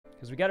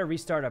Because we got to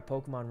restart our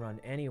Pokemon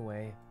run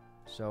anyway.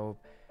 So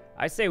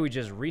I say we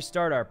just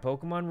restart our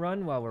Pokemon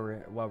run while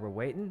we're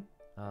waiting.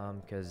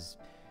 Because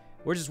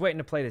we're just waiting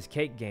to play this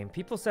cake game.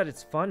 People said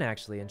it's fun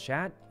actually in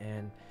chat,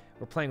 and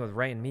we're playing with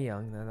Ray and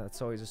Miyoung.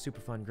 That's always a super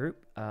fun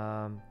group.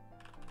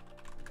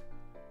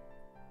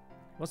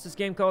 What's this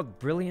game called?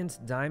 Brilliant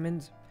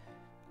Diamond.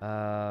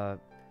 What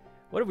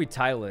do we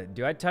title it?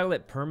 Do I title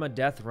it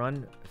Perma-Death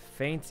Run?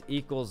 Faint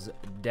equals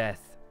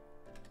death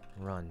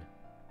run.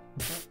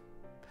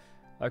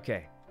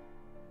 Okay.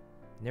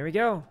 There we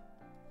go.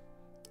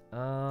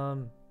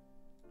 I'll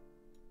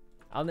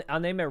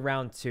name it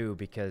round 2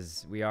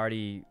 because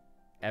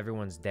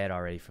everyone's dead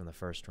already from the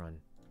first run.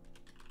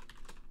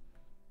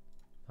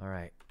 All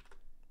right.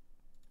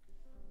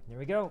 Here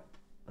we go.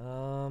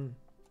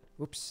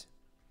 Oops.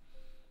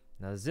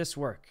 Now does this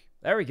work?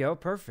 There we go.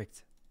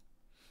 Perfect.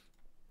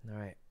 All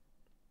right.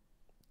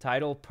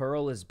 Title,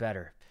 Pearl is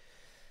better.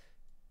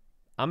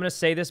 I'm going to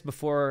say this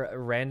before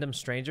random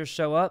strangers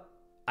show up.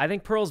 I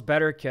think Pearl's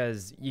better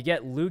because you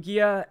get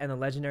Lugia and the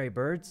legendary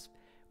birds,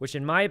 which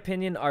in my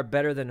opinion are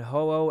better than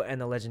Ho-Oh and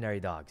the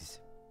legendary dogs.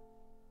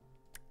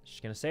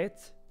 Just going to say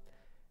it.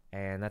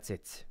 And that's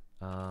it.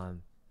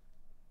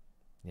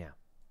 Yeah.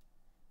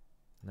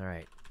 All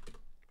right.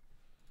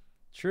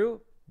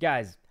 True.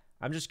 Guys,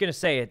 I'm just going to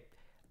say it.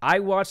 I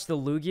watched the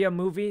Lugia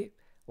movie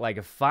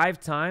like 5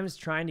 times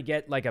trying to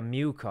get like a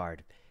Mew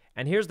card.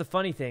 And here's the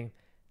funny thing.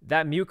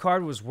 That Mew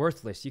card was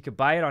worthless. You could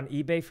buy it on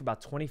eBay for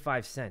about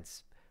 25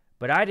 cents.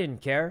 But I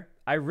didn't care.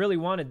 I really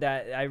wanted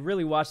that. I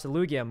really watched the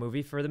Lugia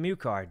movie for the Mew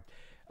card.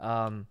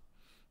 I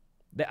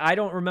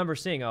don't remember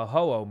seeing a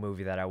Ho-Oh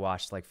movie that I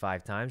watched like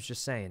 5 times.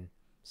 Just saying.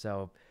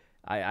 So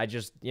I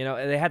just, you know,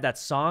 they had that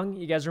song.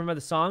 You guys remember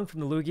the song from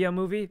the Lugia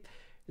movie?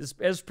 It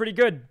was pretty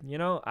good. You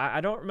know, I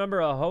don't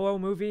remember a Ho-Oh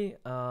movie.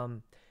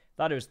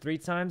 Thought it was 3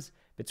 times.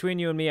 Between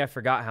you and me, I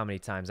forgot how many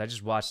times. I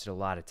just watched it a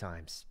lot of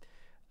times.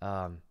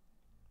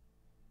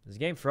 Is the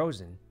game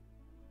frozen?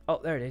 Oh,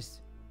 there it is.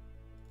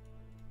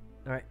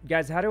 All right,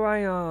 guys, how do I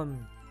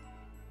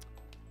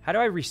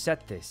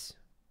reset this?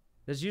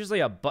 There's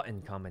usually a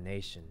button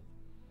combination.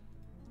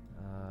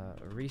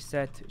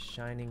 Reset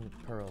Shining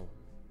Pearl.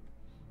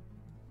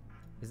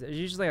 Is there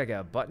usually like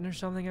a button or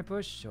something I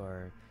push,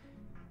 or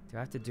do I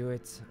have to do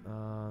it?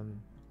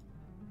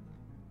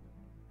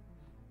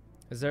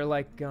 Is there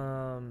like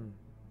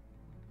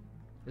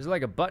is there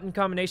like a button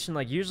combination?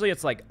 Like usually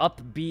it's like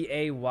up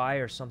B-A-Y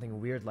or something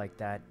weird like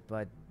that,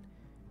 but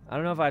I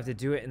don't know if I have to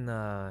do it in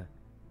the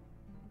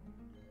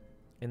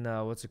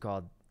what's it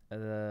called?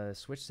 The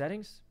Switch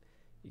settings?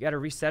 You got to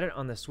reset it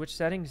on the Switch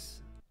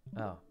settings?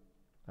 Oh.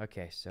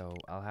 Okay, so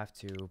I'll have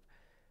to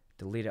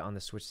delete it on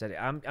the Switch setting.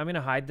 I'm going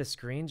to hide the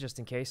screen just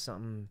in case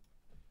something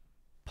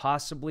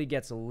possibly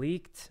gets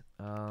leaked.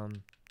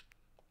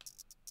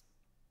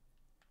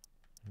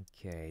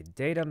 Okay,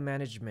 data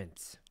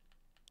management.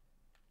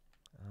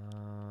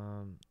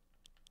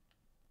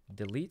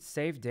 Delete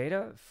save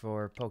data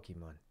for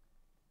Pokemon.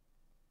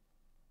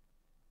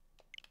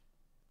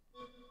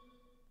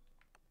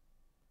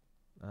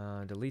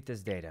 Delete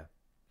this data.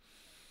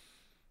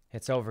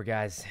 It's over,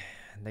 guys.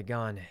 They're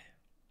gone.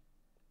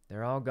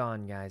 They're all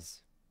gone,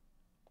 guys.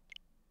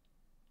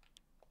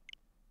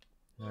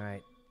 All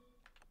right.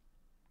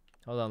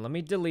 Hold on. Let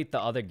me delete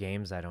the other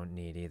games I don't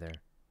need either.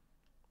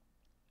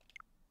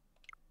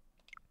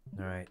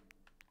 All right.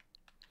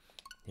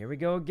 Here we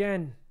go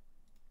again.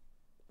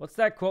 What's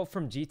that quote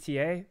from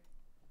GTA?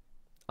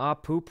 Ah,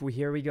 poop.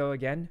 Here we go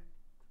again.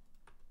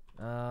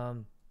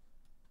 All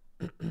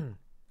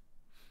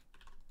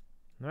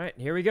right.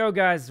 Here we go,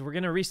 guys. We're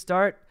going to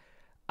restart.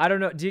 I don't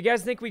know. Do you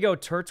guys think we go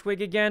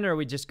Turtwig again, or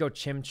we just go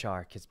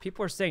Chimchar? Because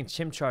people are saying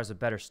Chimchar is a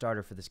better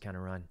starter for this kind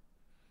of run.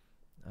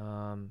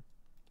 I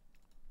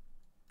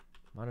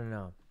don't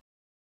know.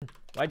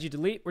 Why'd you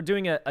delete? We're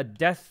doing a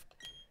death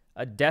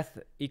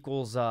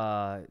equals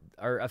or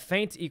a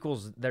faint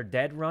equals they're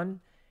dead run,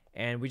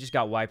 and we just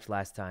got wiped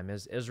last time.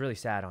 It was really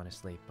sad,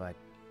 honestly, but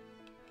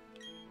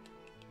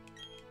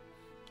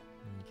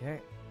okay.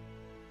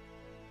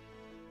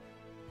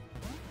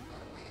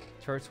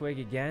 Turtwig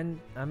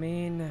again. I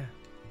mean,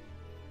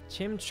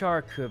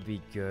 Chimchar could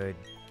be good.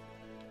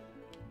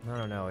 I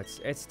don't know.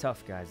 It's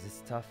tough, guys.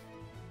 It's tough.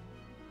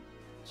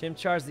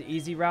 Chimchar's the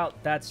easy route.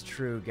 That's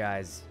true,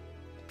 guys.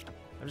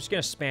 I'm just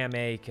gonna spam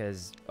A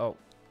because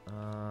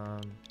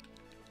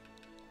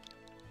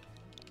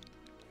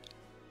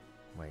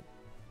wait.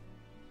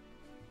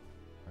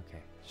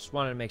 Okay. Just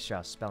wanted to make sure I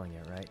was spelling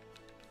it right.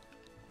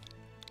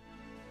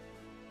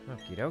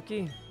 Okie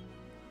dokie.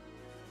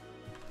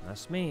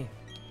 That's me.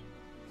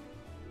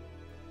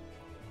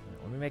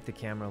 Let me make the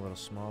camera a little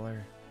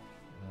smaller.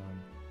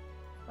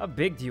 How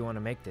big do you want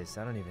to make this?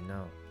 I don't even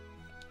know.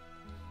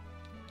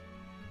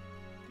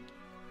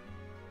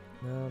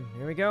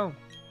 Here we go.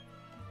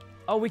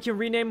 Oh, we can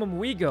rename him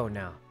Wego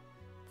now.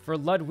 For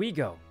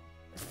Ludwigo.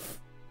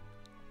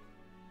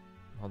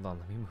 Hold on,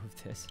 let me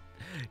move this.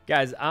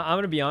 Guys, I'm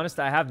going to be honest.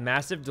 I have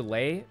massive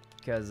delay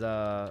because,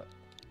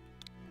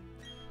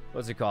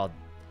 what's it called?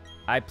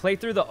 I play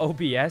through the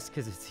OBS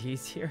because it's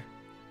easier.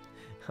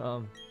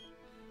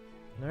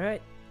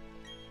 Alright.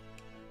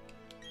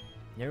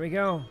 Here we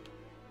go.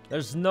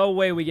 There's no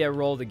way we get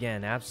rolled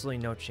again.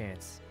 Absolutely no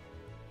chance.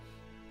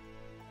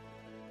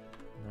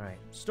 Alright.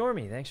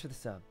 Stormy, thanks for the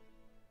sub.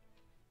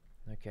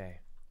 Okay.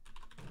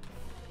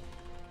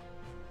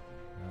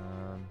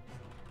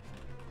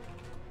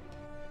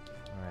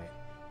 Alright.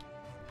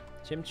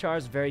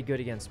 Chimchar's very good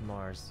against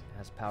Mars.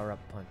 Has power-up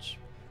punch.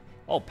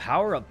 Oh,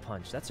 power-up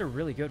punch. That's a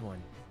really good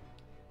one.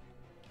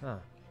 Huh.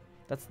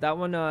 That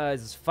one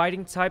is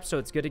fighting type, so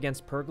it's good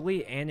against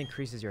Pergly and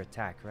increases your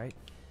attack, right?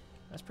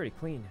 That's pretty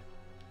clean.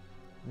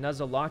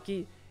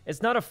 Nuzlocke.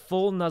 It's not a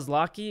full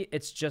Nuzlocke.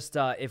 It's just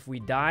if we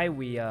die,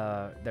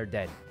 they're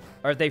dead.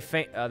 Or if they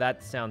faint.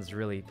 That sounds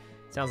really...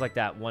 Sounds like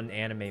that one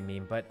anime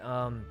meme. But,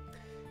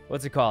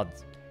 what's it called?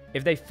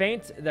 If they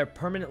faint, they're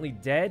permanently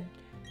dead.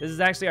 This is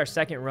actually our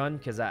second run,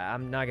 because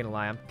I'm not going to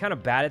lie. I'm kind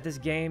of bad at this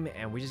game,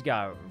 and we just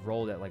got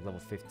rolled at, like, level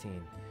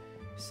 15.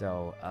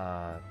 So,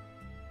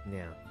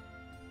 yeah.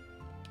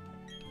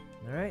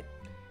 Alright.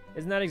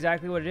 Isn't that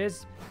exactly what it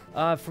is?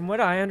 From what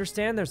I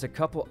understand, there's a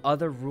couple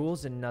other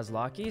rules in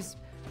Nuzlockies,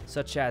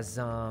 such as,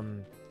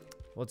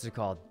 what's it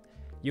called?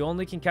 You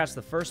only can catch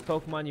the first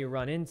Pokemon you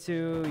run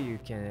into. You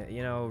can,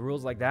 you know,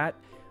 rules like that.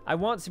 I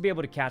want to be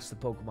able to catch the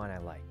Pokemon I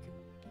like.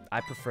 I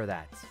prefer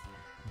that.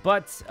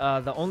 But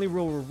the only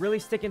rule we're really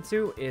sticking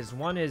to is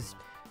one is,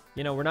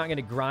 you know, we're not going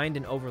to grind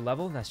and over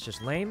level. That's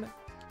just lame.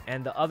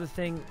 And the other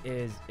thing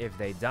is if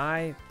they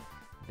die,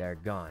 they're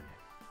gone.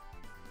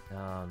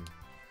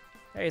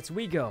 Hey, it's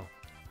WeGo.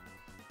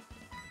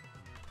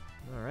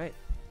 All right.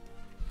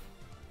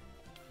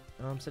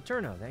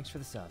 Saturno, thanks for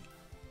the sub.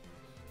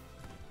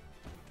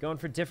 Going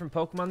for different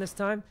Pokemon this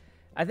time.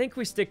 I think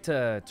we stick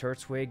to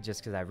Turtwig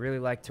just because I really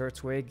like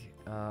Turtwig.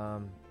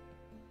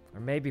 Or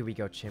maybe we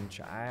go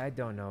Chimchar. I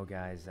don't know,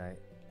 guys.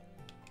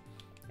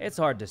 It's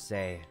hard to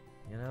say.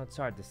 You know, it's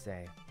hard to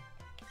say.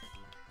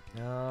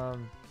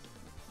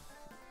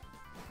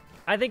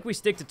 I think we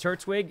stick to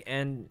Turtwig,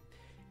 and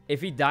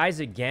if he dies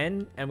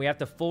again and we have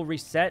to full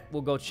reset,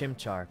 we'll go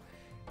Chimchar.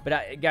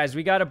 But guys,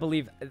 we gotta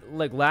believe.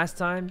 Like last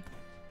time,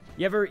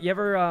 you ever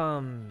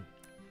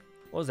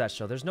what was that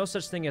show? There's no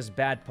such thing as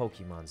bad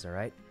Pokemons, all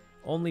right?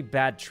 Only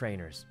bad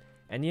trainers.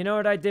 And you know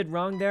what I did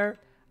wrong there?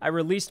 I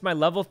released my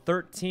level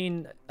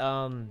 13,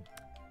 what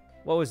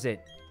was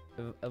it?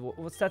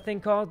 What's that thing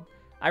called?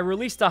 I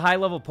released a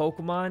high-level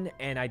Pokemon,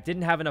 and I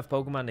didn't have enough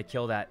Pokemon to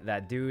kill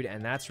that dude,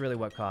 and that's really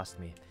what cost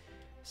me.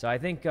 So I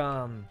think,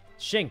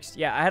 Shinx.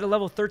 Yeah, I had a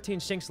level 13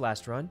 Shinx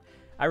last run.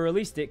 I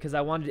released it because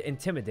I wanted to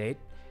intimidate.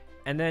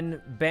 And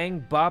then,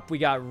 bang, bop, we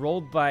got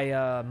rolled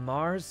by,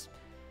 Mars.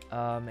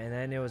 And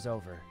then it was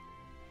over.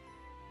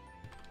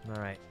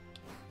 Alright.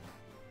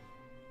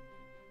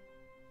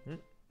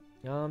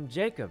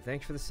 Jacob,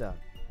 thanks for the sub.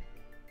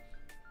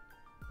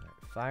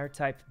 Right, fire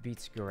type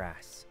beats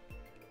grass.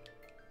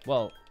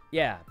 Well,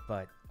 yeah,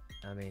 but,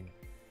 I mean,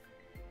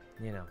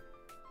 you know.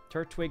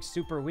 Turtwig's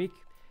super weak.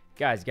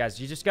 Guys,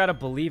 you just gotta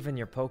believe in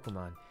your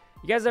Pokemon.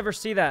 You guys ever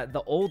see that?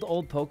 The old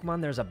Pokemon,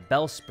 there's a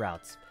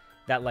Bellsprout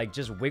that, like,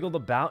 just wiggled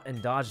about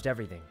and dodged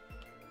everything.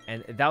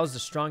 And that was the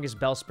strongest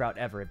Bellsprout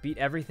ever. It beat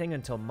everything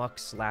until Muck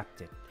slapped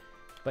it.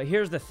 But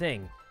here's the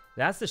thing.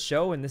 That's the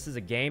show, and this is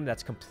a game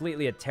that's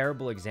completely a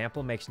terrible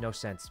example. Makes no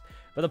sense.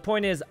 But the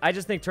point is, I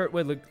just think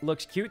Turtwig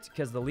looks cute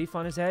because the leaf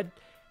on his head,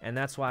 and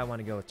that's why I want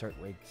to go with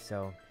Turtwig.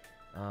 So,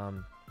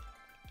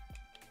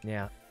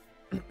 yeah.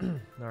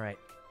 All right.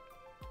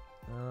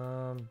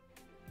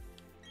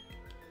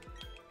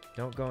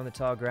 Don't go in the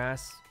tall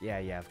grass.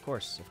 Yeah, of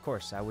course.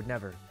 I would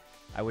never.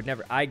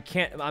 I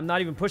can't. I'm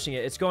not even pushing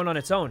it. It's going on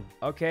its own.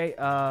 Okay.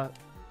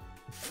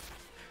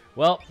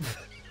 Well,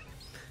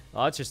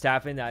 oh, it just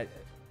happened.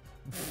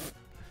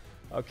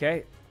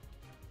 Okay.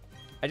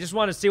 I just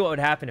want to see what would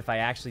happen if I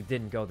actually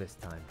didn't go this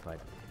time, but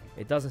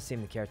it doesn't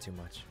seem to care too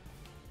much.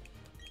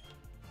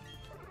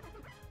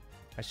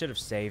 I should have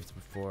saved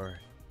before.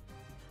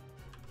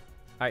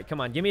 Alright,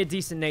 come on. Give me a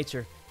decent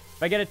nature.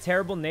 If I get a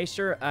terrible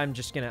nature, I'm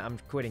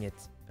quitting it.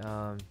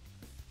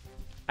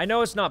 I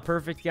know it's not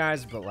perfect,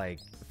 guys, but, like,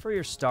 for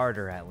your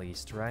starter at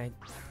least, right?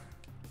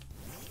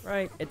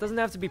 Right? It doesn't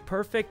have to be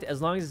perfect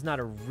as long as it's not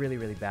a really,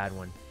 really bad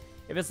one.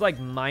 If it's, like,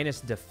 minus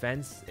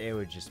defense, it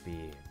would just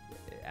be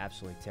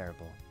absolutely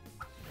terrible.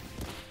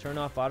 Turn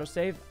off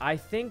autosave. I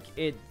think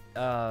it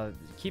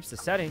keeps the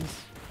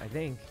settings, I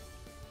think.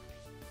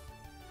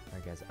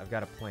 Alright, guys, I've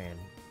got a plan.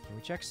 Can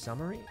we check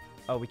summary?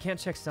 Oh, we can't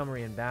check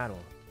summary in battle.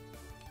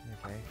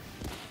 Okay.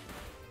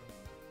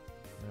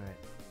 Alright.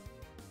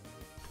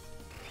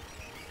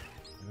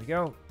 Here we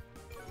go.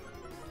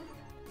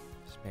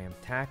 Spam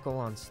tackle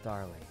on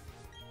Starly.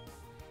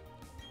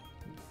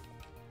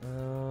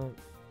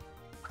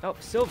 Oh,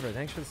 Silver,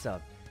 thanks for the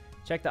sub.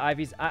 Check the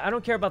IVs. I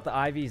don't care about the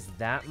IVs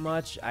that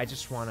much. I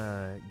just want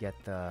to get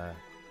the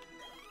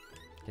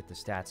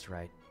stats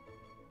right.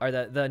 Or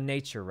the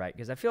nature right,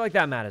 because I feel like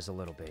that matters a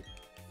little bit.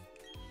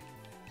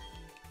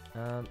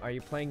 Are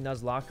you playing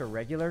Nuzlocke or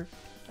regular?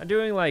 I'm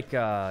doing, like,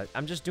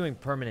 I'm just doing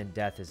permanent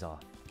death is all.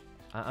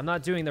 I'm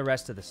not doing the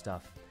rest of the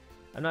stuff.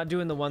 I'm not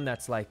doing the one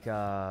that's, like,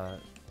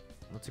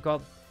 what's it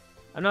called?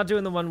 I'm not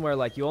doing the one where,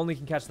 like, you only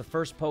can catch the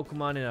first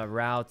Pokemon in a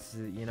route,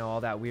 you know,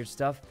 all that weird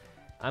stuff.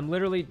 I'm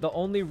literally, the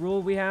only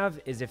rule we have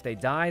is if they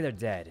die, they're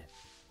dead.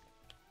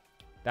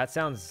 That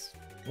sounds,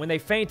 when they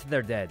faint,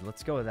 they're dead.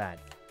 Let's go with that.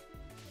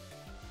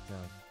 So,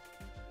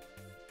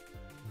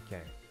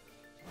 okay.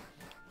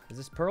 Is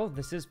this Pearl?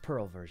 This is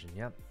Pearl version,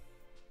 yep.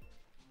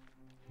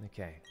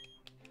 Okay.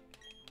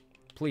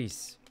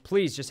 Please,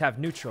 please just have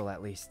neutral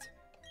at least.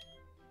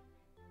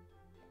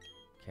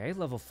 Okay,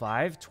 level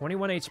 5.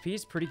 21 HP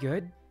is pretty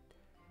good.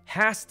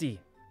 Hasty.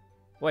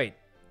 Wait.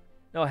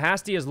 No,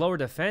 Hasty is lower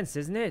defense,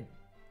 isn't it?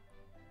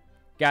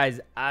 Guys,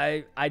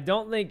 I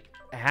don't think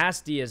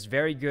Hasty is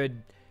very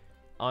good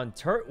on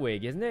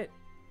Turtwig, isn't it?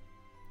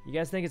 You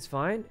guys think it's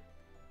fine?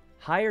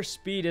 Higher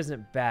speed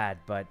isn't bad,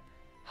 but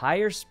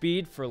higher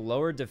speed for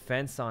lower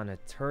defense on a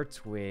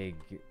Turtwig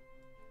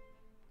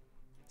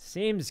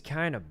seems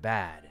kind of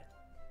bad.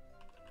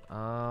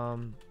 I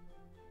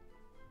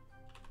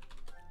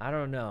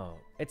don't know.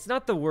 It's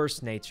not the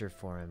worst nature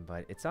for him,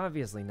 but it's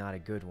obviously not a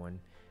good one.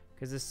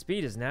 Because his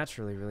speed is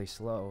naturally really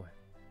slow.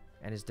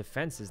 And his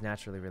defense is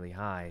naturally really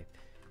high.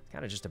 It's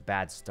kind of just a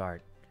bad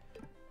start.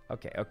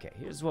 Okay, okay.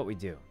 Here's what we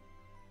do.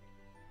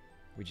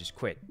 We just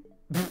quit.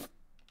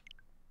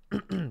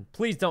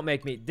 Please don't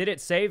make me... Did it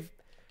save?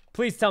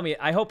 Please tell me.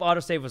 I hope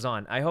autosave was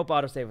on. I hope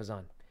autosave was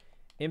on.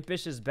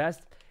 Impish is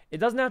best. It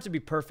doesn't have to be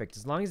perfect.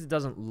 As long as it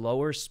doesn't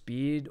lower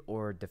speed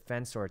or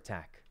defense or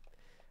attack.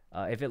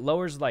 If it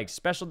lowers, like,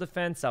 special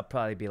defense, I'll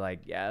probably be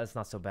like, yeah, that's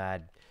not so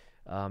bad.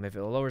 If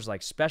it lowers,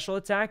 like, special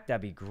attack,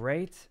 that'd be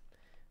great.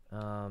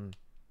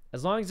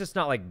 As long as it's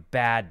not, like,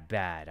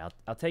 bad.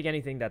 I'll take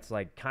anything that's,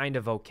 like, kind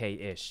of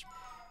okay-ish.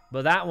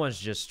 But that one's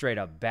just straight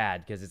up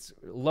bad because it's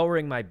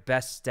lowering my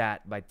best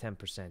stat by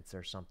 10%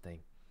 or something.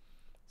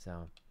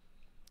 So,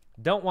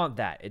 don't want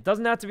that. It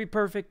doesn't have to be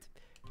perfect.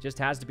 It just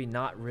has to be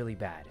not really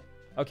bad.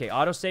 Okay,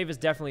 autosave is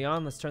definitely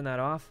on. Let's turn that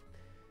off.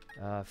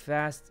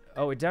 Fast.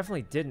 Oh, it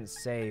definitely didn't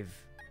save.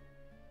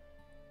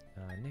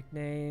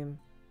 Nickname.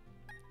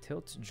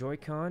 Tilt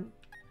Joy-Con.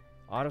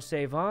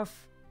 Autosave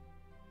off.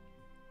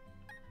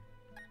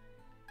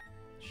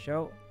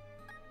 Show.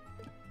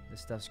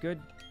 This stuff's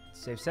good.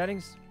 Save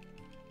settings.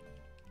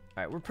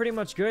 Alright, we're pretty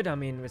much good. I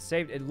mean, it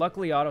saved. It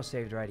luckily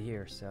auto-saved right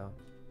here, so.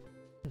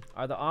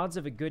 Are the odds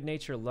of a good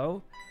nature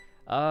low?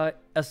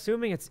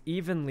 Assuming it's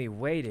evenly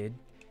weighted,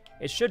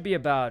 it should be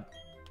about,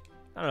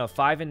 I don't know,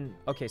 5 and...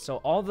 Okay, so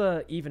all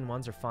the even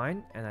ones are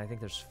fine, and I think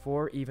there's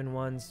 4 even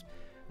ones.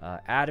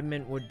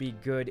 Adamant would be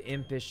good.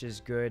 Impish is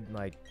good.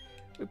 Like,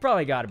 we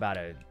probably got about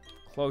a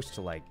close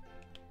to, like,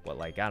 what,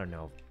 like, I don't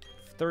know,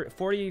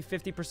 40,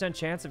 50%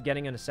 chance of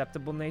getting an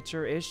acceptable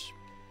nature-ish.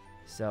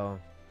 So,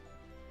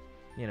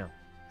 you know,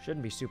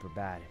 shouldn't be super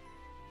bad.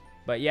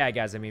 But yeah,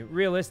 guys, I mean,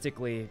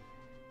 realistically,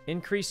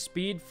 increased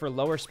speed for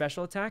lower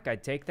special attack,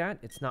 I'd take that.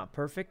 It's not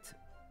perfect,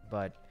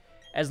 but...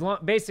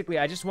 basically,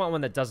 I just want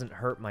one that doesn't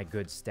hurt my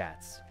good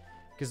stats.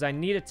 Because I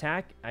need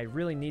attack, I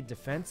really need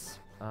defense.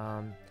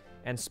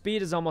 And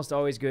speed is almost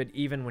always good,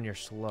 even when you're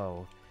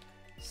slow.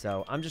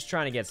 So, I'm just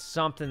trying to get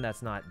something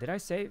that's not... Did I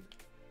save?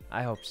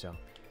 I hope so.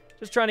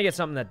 Just trying to get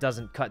something that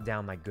doesn't cut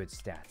down my good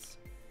stats.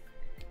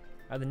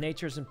 Are the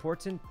natures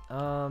important?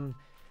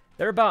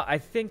 They're about... I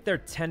think they're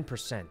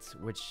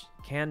 10%, which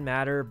can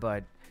matter,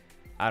 but...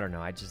 I don't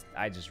know, I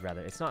just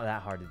rather... It's not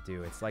that hard to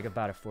do. It's like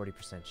about a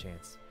 40%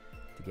 chance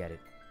to get it.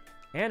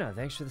 Anna,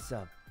 thanks for the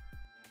sub.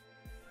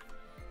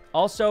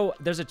 Also,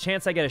 there's a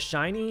chance I get a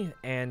shiny,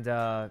 and,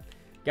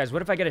 guys,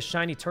 what if I get a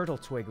shiny turtle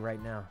twig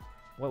right now?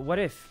 What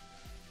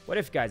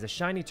if, guys, a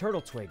shiny turtle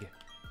twig?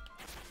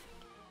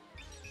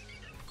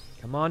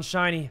 Come on,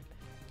 shiny.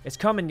 It's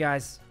coming,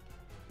 guys.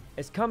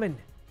 It's coming.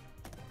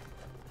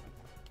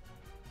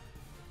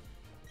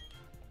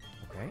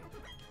 Okay.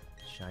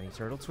 Shiny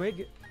turtle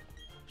twig.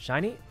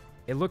 Shiny.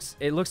 It looks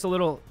a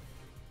little...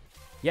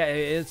 Yeah,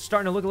 it's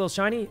starting to look a little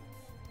shiny.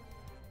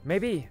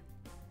 Maybe.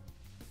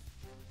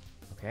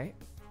 Okay.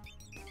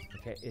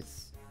 Okay,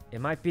 it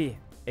might be.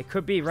 It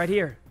could be right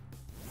here.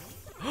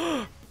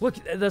 Look,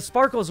 the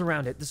sparkles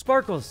around it. The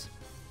sparkles.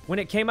 When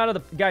it came out of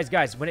the...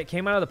 Guys, when it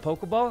came out of the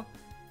Pokeball,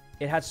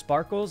 it had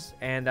sparkles,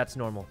 and that's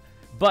normal.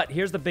 But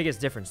here's the biggest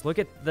difference. Look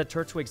at the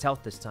Turtwig's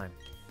health this time.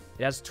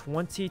 It has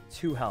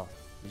 22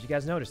 health. Did you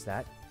guys notice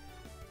that?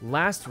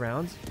 Last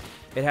round,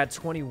 it had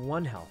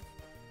 21 health.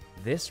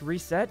 This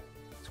reset,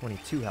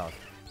 22 health.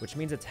 Which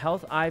means its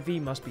health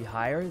IV must be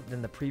higher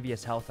than the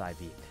previous health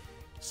IV.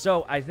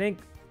 So, I think,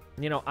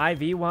 you know,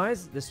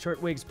 IV-wise, this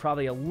Turtwig's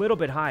probably a little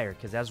bit higher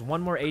because it has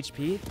 1 more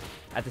HP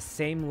at the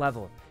same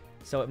level.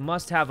 So, it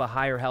must have a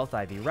higher health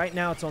IV. Right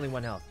now, it's only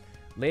 1 health.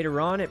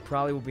 Later on, it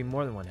probably will be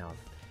more than 1 health.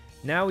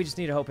 Now, we just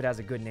need to hope it has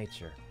a good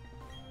nature.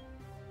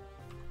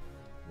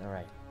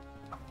 Alright.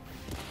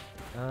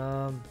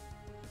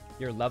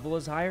 Your level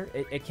is higher?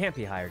 It can't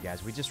be higher,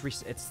 guys. We just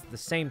it's the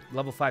same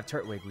level 5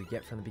 Turtwig we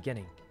get from the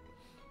beginning.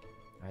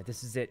 Alright,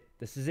 this is it.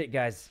 This is it,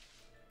 guys.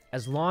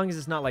 As long as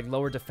it's not, like,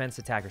 lower defense,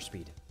 attack, or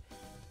speed.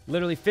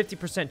 Literally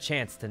 50%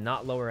 chance to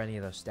not lower any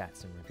of those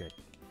stats, and we're good.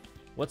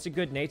 What's a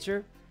good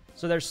nature?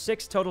 So there's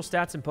 6 total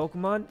stats in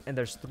Pokemon, and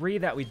there's 3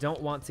 that we don't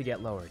want to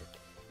get lowered.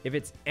 If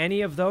it's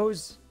any of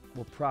those,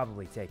 we'll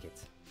probably take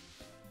it.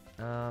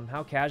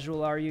 How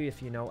casual are you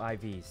if you know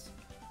IVs?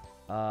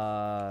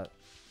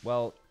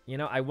 Well, you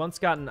know, I once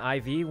got an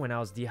IV when I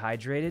was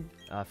dehydrated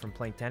from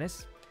playing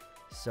tennis.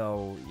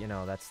 So, you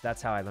know,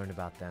 that's how I learned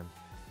about them.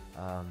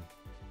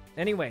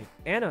 Anyway,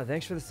 Anna,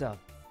 thanks for the sub.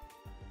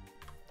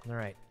 All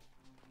right.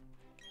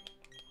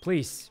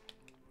 Please.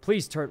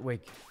 Please, Turtwig.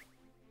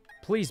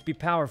 Please be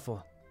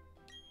powerful.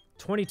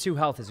 22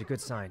 health is a good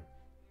sign.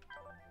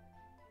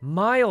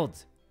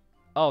 Mild.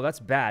 Oh, that's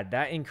bad.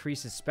 That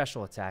increases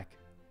special attack.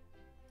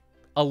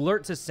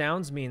 Alert to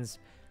sounds means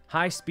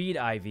high speed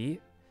IV.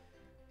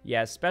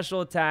 Yeah,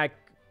 special attack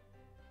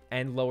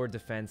and lower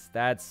defense.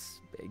 That's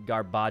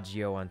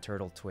Garbaggio on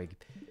Turtle Twig.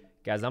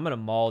 Guys, I'm going to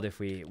mauled if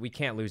we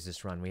can't lose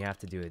this run. We have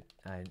to do it.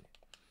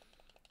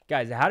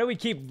 Guys, how do we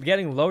keep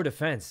getting low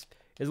defense?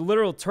 It's a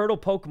literal turtle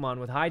Pokemon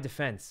with high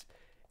defense.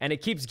 And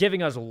it keeps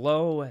giving us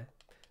low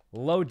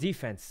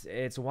defense.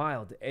 It's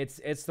wild.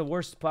 It's the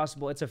worst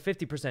possible. It's a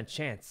 50%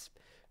 chance,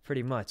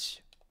 pretty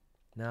much.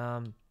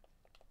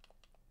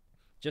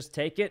 Just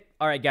take it.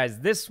 All right, guys,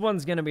 this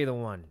one's going to be the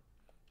one.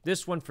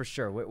 This one for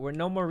sure. We're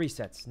no more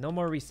resets. No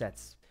more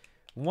resets.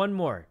 One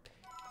more.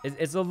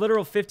 It's a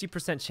literal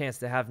 50% chance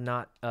to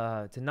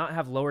not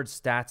have lowered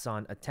stats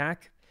on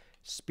attack,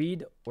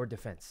 speed, or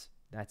defense.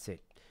 That's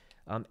it.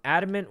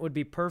 Adamant would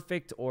be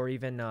perfect, or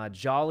even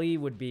Jolly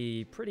would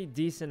be pretty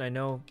decent. I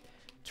know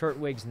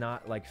Turtwig's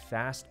not like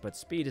fast, but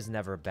speed is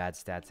never a bad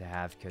stat to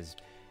have because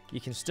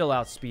you can still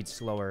outspeed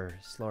slower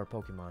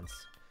Pokemons.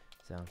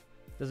 So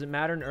does it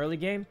matter in early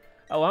game?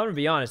 Oh, I'm gonna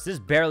be honest. This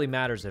barely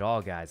matters at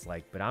all, guys.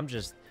 Like, but I'm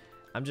just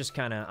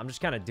kind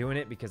of doing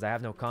it because I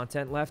have no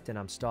content left and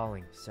I'm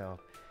stalling. So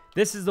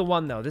this is the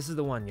one though. This is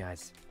the one,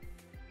 guys.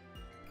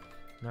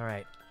 All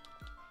right.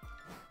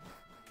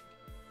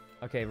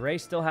 Okay, Ray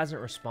still hasn't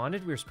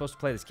responded. We were supposed to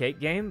play this cake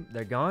game.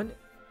 They're gone.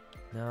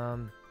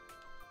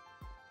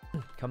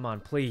 Come on,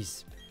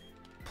 please.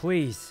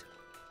 Please.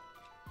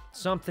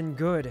 Something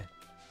good.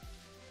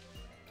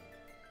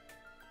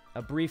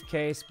 A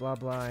briefcase, blah,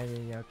 blah.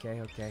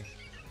 Okay, okay.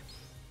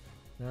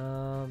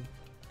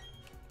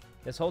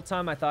 This whole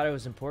time I thought it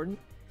was important.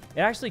 It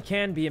actually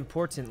can be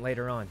important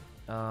later on.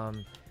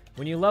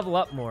 When you level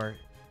up more,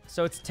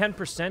 so it's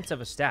 10%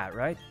 of a stat,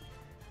 right?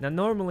 Now,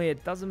 normally,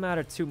 it doesn't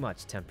matter too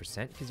much,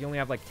 10%, because you only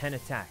have, like, 10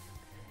 attack.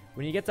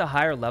 When you get to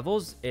higher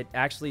levels, it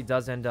actually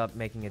does end up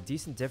making a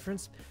decent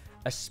difference,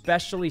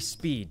 especially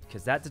speed,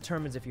 because that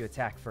determines if you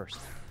attack first.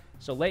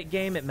 So late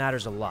game, it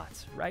matters a lot.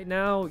 Right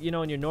now, you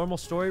know, in your normal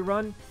story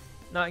run,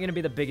 not going to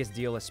be the biggest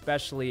deal,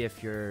 especially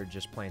if you're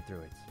just playing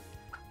through it.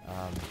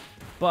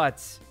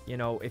 But, you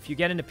know, if you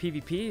get into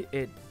PvP,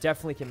 it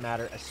definitely can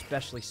matter,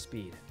 especially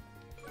speed.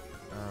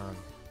 All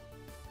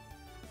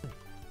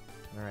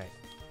right.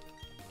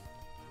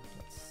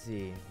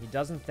 See, he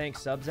doesn't thank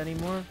subs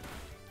anymore.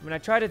 I mean, I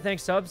try to thank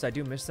subs. I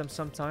do miss them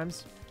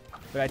sometimes,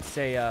 but I'd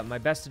say my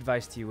best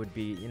advice to you would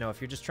be, you know, if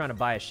you're just trying to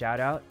buy a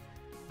shout out,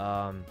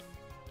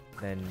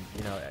 then,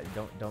 you know,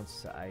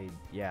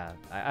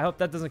 I hope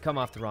that doesn't come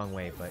off the wrong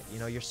way, but, you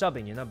know, you're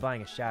subbing, you're not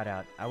buying a shout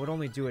out. I would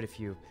only do it if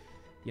you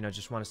know,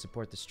 just want to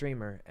support the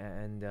streamer,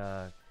 and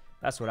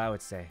that's what I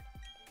would say.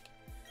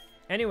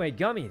 Anyway,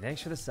 Gummy,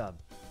 thanks for the sub.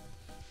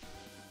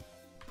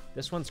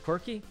 This one's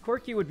Quirky.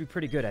 Quirky would be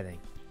pretty good, I think.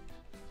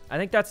 I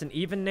think that's an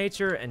even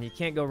nature, and you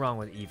can't go wrong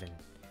with even.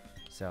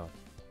 So,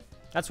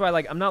 that's why,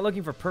 like, I'm not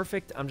looking for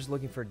perfect. I'm just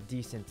looking for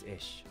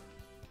decent-ish.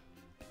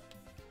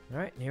 All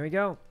right, here we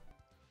go.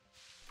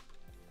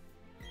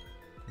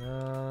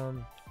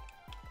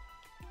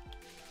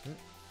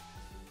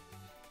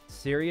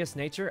 Serious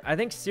nature. I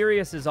think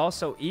serious is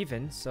also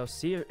even, so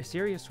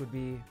serious would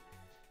be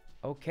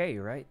okay,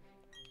 right?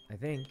 I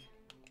think.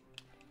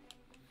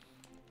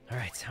 All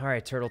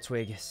right, Turtle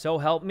Twig. So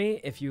help me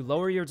if you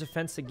lower your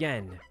defense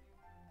again.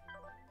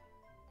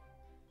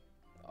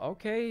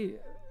 Okay,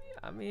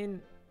 I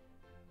mean,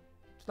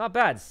 it's not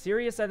bad.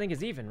 Serious, I think,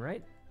 is even,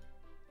 right?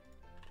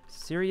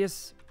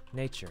 Serious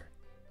nature.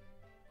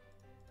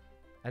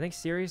 I think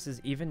serious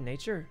is even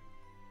nature.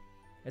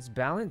 It's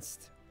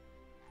balanced.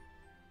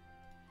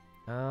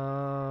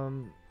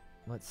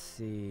 Let's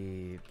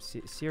see.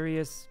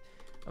 Serious.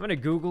 I'm gonna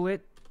Google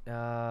it.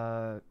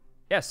 Yeah,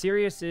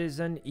 serious is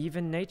an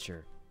even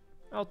nature.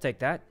 I'll take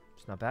that.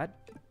 It's not bad.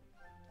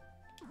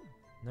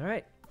 All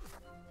right.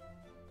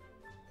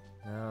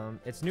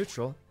 It's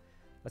neutral.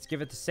 Let's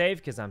give it the save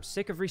because I'm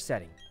sick of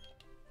resetting.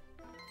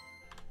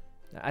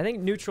 I think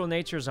neutral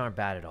natures aren't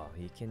bad at all.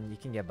 You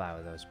can get by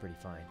with those pretty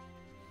fine.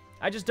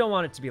 I just don't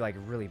want it to be like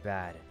really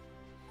bad.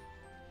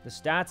 The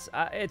stats,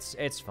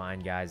 it's fine,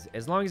 guys.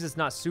 As long as it's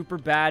not super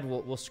bad,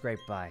 we'll scrape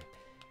by.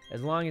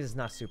 As long as it's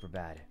not super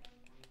bad.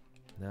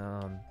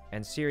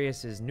 And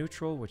serious is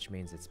neutral, which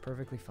means it's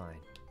perfectly fine.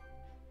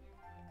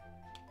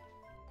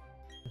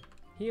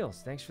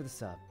 Heals, thanks for the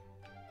sub.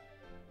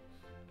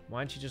 Why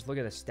don't you just look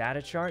at the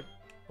status chart?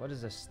 What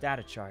is a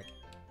status chart?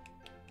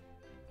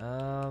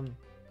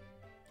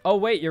 Oh,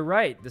 wait, you're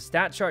right. The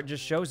stat chart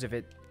just shows if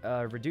it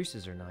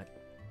reduces or not.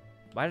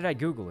 Why did I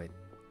Google it?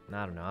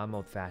 I don't know. I'm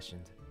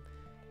old-fashioned.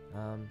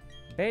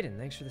 Baden,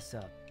 thanks for the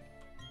sub.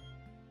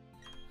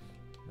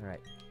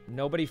 Alright.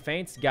 Nobody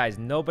faints? Guys,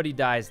 nobody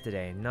dies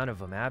today. None of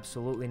them.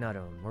 Absolutely none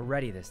of them. We're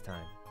ready this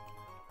time.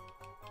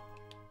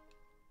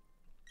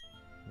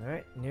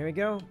 Alright, and here we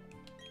go.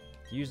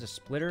 Use a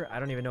splitter. I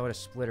don't even know what a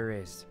splitter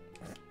is.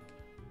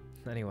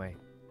 Anyway.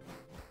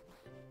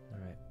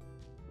 Alright.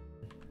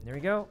 There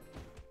we go.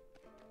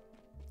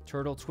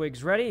 Turtle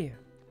twigs ready.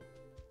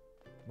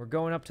 We're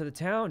going up to the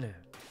town.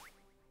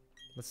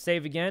 Let's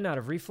save again out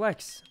of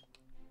reflex.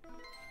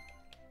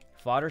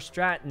 Fodder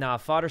strat? Nah,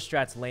 fodder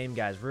strat's lame,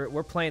 guys.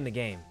 We're playing the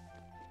game.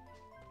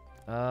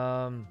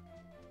 We're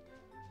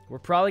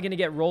probably going to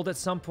get rolled at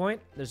some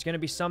point. There's going to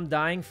be some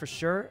dying for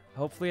sure.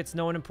 Hopefully it's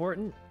no one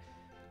important.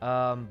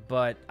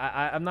 But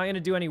I'm not going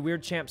to do any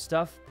weird champ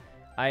stuff.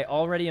 I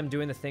already am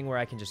doing the thing where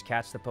I can just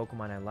catch the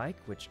Pokemon I like,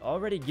 which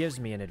already gives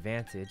me an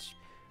advantage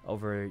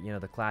over, you know,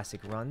 the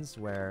classic runs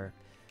where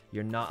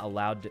you're not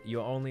allowed to,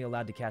 you're only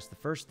allowed to catch the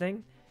first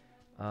thing.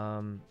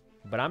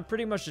 But I'm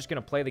pretty much just going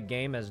to play the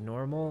game as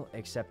normal,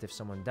 except if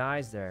someone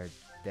dies, they're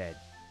dead.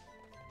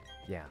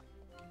 Yeah.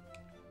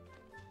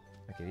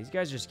 Okay, these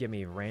guys just give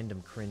me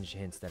random cringe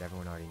hints that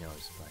everyone already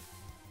knows, but...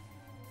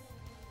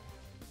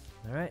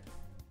 Alright.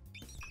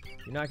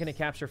 You're not going to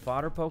capture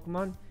fodder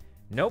Pokemon?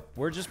 Nope,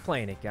 we're just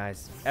playing it,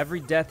 guys. Every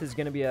death is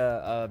going to be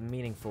a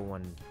meaningful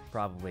one,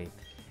 probably.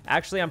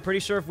 Actually, I'm pretty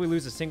sure if we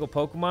lose a single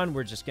Pokemon,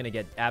 we're just going to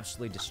get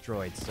absolutely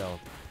destroyed, so...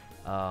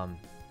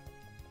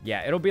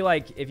 yeah, it'll be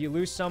like, if you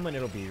lose someone,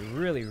 it'll be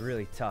really,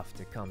 really tough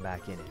to come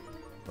back in it.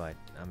 But,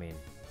 I mean,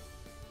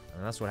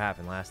 that's what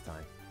happened last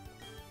time.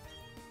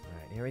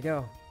 Alright, here we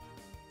go.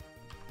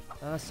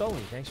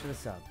 Sully, thanks for the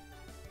sub.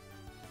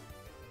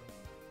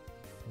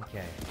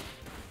 Okay.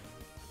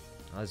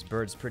 Oh, this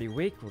bird's pretty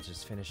weak. We'll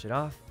just finish it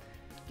off.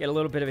 Get a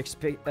little bit of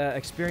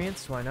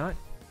experience. Why not?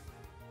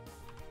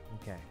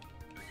 Okay.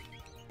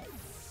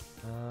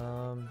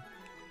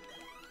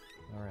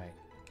 Alright.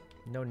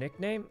 No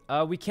nickname?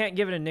 We can't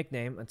give it a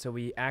nickname until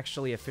we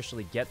actually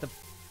officially get the...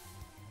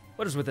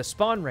 What is with the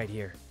spawn right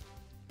here?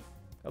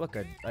 Oh, look,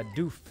 a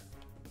doof.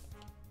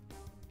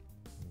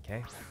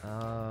 Okay.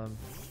 I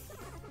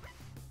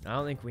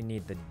don't think we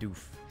need the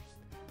doof.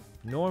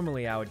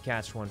 Normally, I would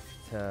catch one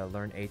to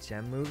learn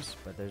HM moves,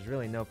 but there's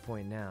really no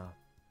point now.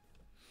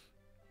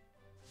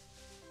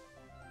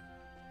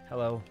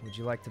 Hello, would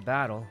you like to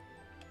battle?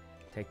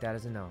 Take that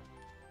as a no.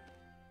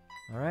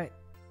 Alright.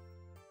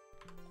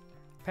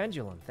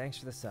 Pendulum, thanks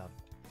for the sub.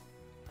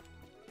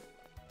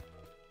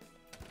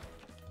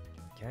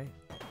 Okay.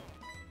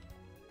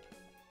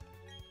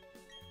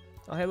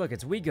 Oh, hey, look,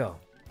 it's WeGo.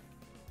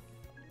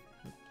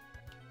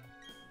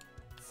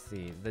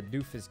 See, the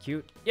doof is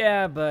cute.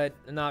 Yeah, but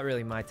not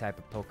really my type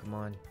of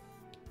Pokemon.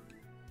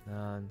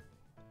 Alright.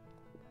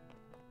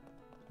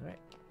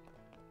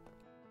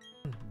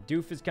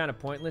 Doof is kind of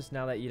pointless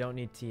now that you don't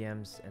need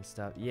TMs and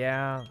stuff.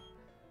 Yeah.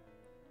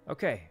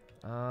 Okay.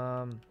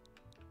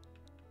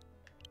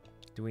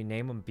 Do we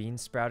name him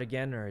Beansprout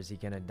again, or is he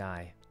gonna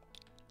die?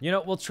 You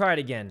know, we'll try it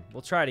again.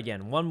 We'll try it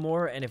again. One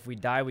more, and if we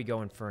die, we go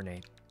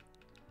Infernape.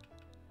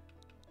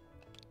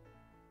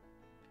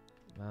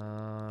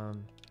 Alright.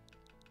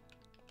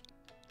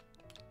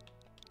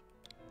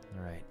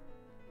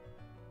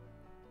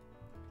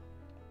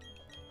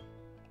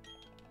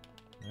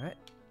 Alright.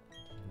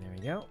 There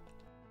we go.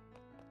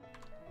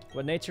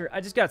 What nature?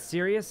 I just got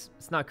serious.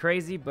 It's not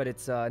crazy, but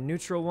it's a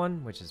neutral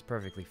one, which is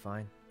perfectly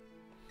fine.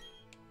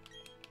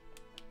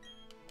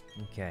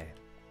 Okay.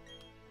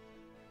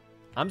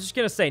 I'm just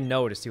gonna say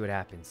no to see what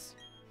happens.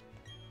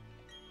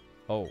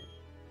 Oh.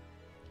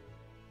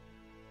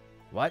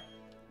 What?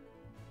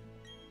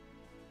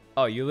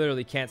 Oh, you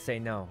literally can't say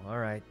no.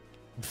 Alright.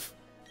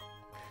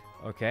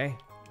 Okay.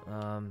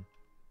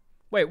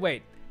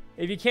 Wait.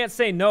 If you can't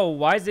say no,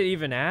 why does it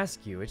even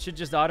ask you? It should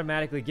just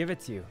automatically give it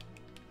to you.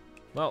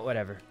 Well,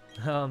 whatever.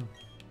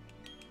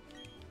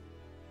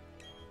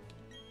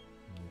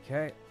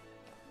 Okay.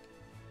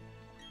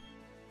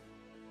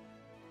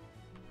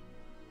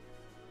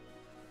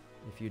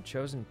 If you'd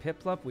chosen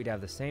Piplup, we'd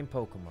have the same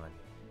Pokemon.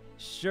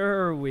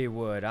 Sure we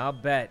would. I'll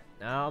bet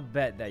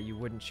that you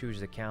wouldn't choose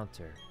the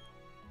counter.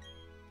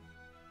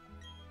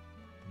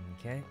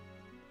 Okay.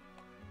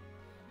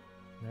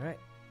 Alright.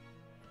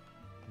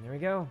 There we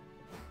go.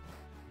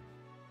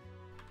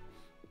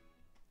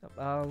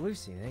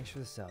 Lucy, thanks for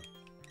the sub.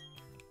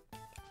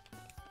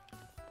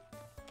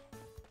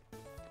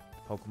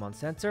 Pokemon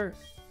Center.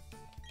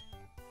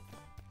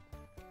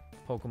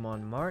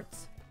 Pokemon Mart.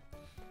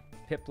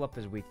 Piplup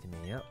is weak to me,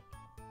 yep.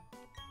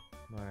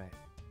 Alright.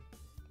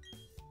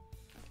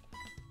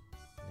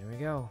 There we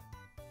go.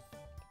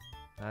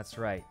 That's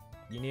right.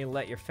 You need to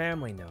let your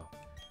family know.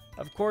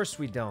 Of course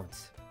we don't.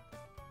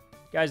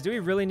 Guys, do we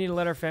really need to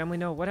let our family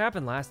know? What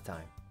happened last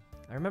time?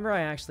 I remember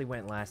I actually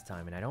went last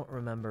time, and I don't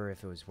remember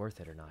if it was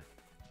worth it or not.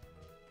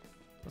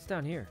 What's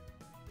down here?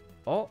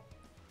 Oh.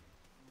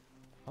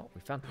 Oh,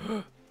 we found...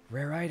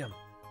 Rare item.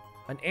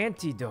 An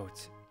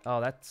antidote. Oh,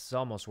 that's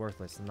almost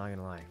worthless. I'm not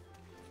gonna lie.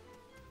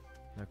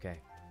 Okay.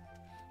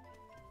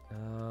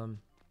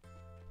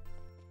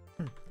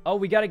 Oh,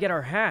 we gotta get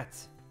our hat.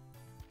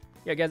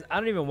 Yeah, guys, I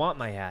don't even want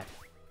my hat.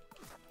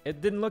 It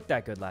didn't look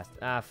that good last...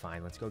 Ah,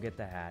 fine. Let's go get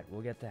the hat.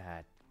 We'll get the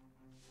hat.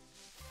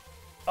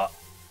 Oh!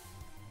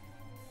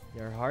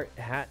 Your heart,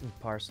 hat, and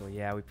parcel.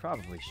 Yeah, we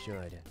probably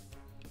should.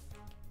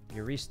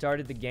 You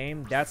restarted the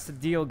game. That's the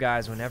deal,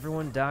 guys. When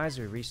everyone dies,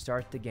 we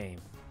restart the game.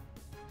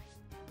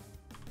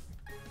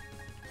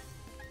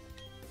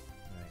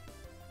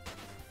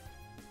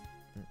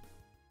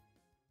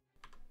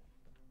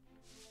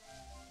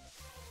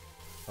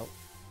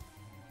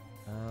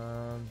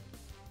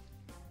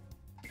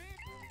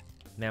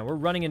 Man, we're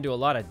running into a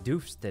lot of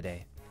doofs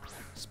today.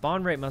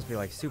 Spawn rate must be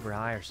like super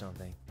high or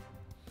something.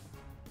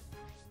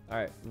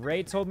 Alright,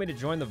 Ray told me to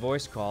join the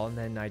voice call, and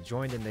then I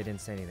joined and they didn't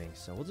say anything.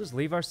 So we'll just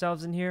leave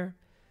ourselves in here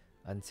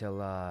until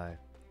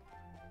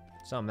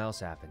something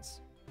else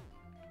happens.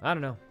 I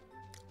don't know.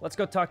 Let's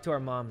go talk to our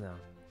mom now.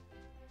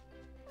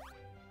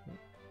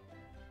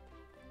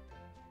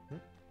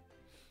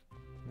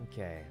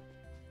 Okay.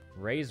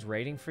 Ray's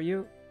waiting for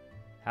you?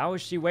 How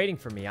is she waiting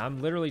for me?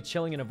 I'm literally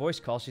chilling in a voice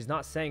call. She's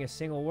not saying a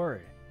single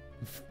word.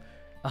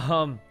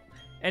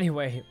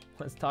 Anyway,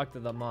 let's talk to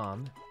the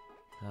mom.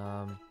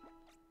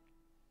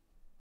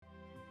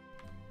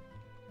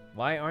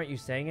 Why aren't you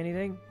saying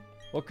anything?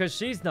 Well, because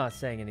she's not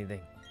saying anything.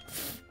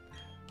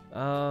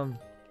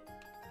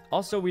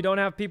 Also, we don't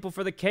have people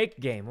for the cake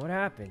game. What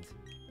happened?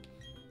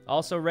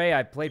 Also, Ray,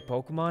 I played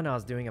Pokemon. I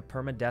was doing a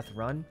permadeath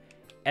run.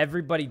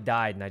 Everybody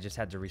died, and I just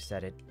had to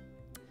reset it.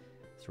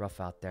 It's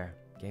rough out there.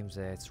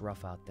 It's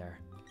rough out there.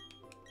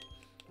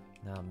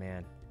 Oh,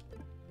 man.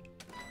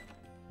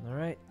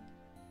 Alright.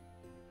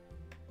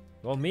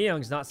 Well,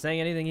 Miyoung's not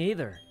saying anything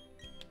either.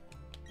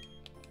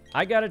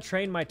 I gotta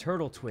train my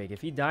turtle twig.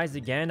 If he dies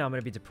again, I'm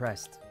gonna be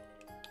depressed.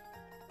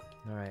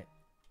 Alright.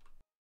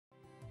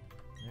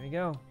 There you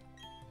go.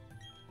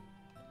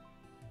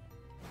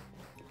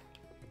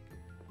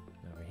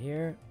 Over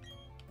here.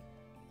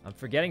 I'm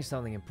forgetting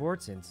something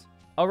important.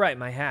 Oh, right,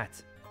 my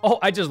hat. Oh,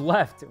 I just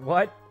left.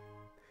 What?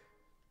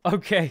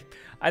 Okay,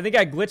 I think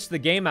I glitched the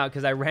game out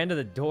because I ran to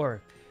the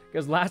door.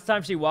 Because last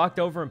time she walked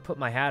over and put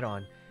my hat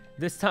on.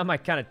 This time I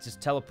kind of just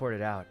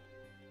teleported out.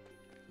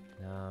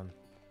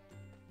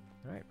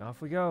 Alright,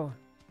 off we go.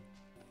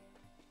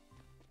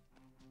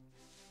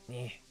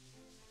 Alright.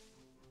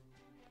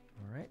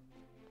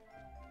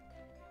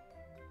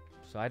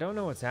 So I don't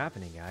know what's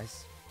happening,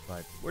 guys.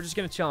 But we're just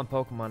going to chill on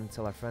Pokemon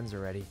until our friends are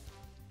ready.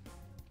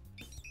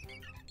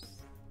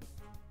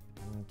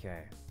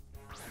 Okay.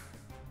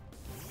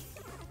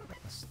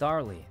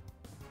 Starly.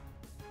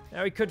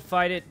 Now we could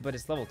fight it, but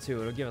it's level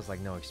 2. It'll give us like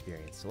no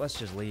experience. So let's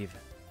just leave.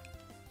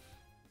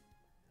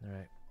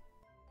 Alright.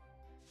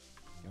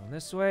 Going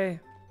this way.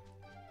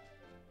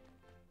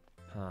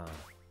 Huh.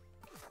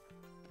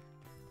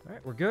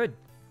 Alright, we're good.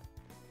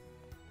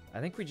 I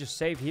think we just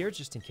save here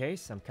just in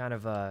case. I'm kind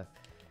of I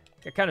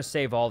kind of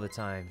save all the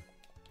time.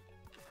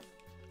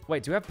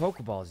 Wait, do we have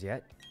Pokeballs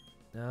yet?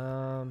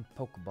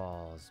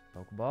 Pokeballs.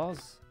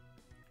 Pokeballs?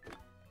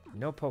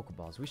 No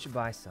Pokeballs. We should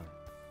buy some.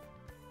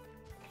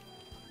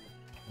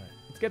 Right.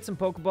 Let's get some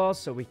Pokeballs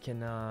so we can,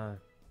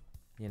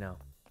 you know,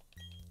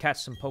 catch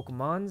some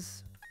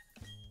Pokemons.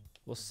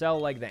 We'll sell,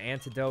 like, the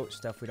antidote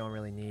stuff we don't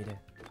really need.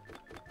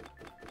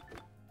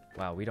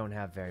 Wow, we don't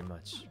have very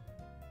much.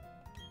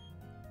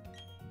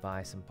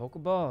 Buy some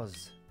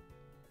Pokeballs.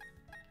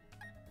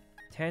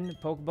 10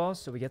 Pokeballs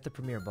so we get the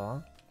Premier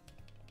Ball.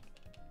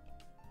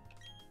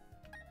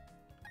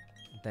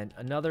 Then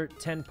another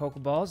 10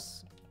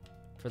 Pokeballs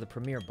for the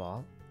Premier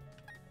Ball.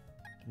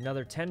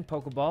 Another 10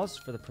 Pokeballs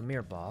for the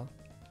Premier Ball.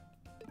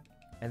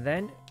 And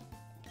then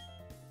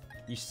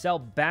you sell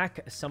back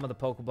some of the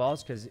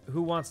Pokeballs, because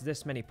who wants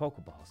this many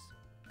Pokeballs?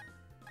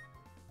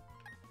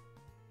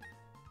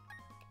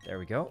 There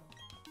we go.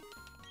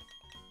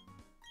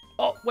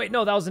 Oh, wait,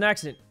 no, that was an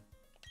accident.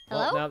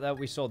 Hello? Well, now that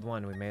we sold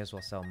one, we may as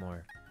well sell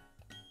more.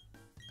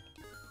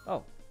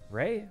 Oh,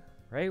 Ray?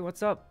 Ray,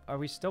 what's up? Are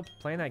we still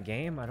playing that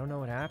game? I don't know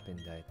what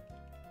happened.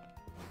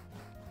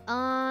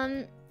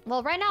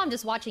 Well, right now I'm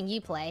just watching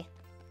you play.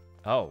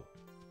 Oh,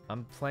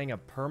 I'm playing a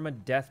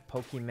permadeath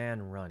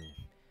Pokemon run.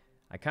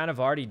 I kind of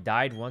already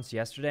died once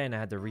yesterday, and I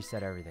had to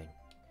reset everything.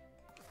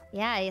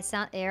 Yeah,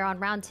 you're on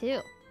round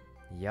 2.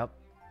 Yep.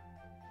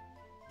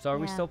 So are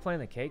we Yeah. still playing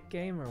the cake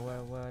game, or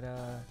what,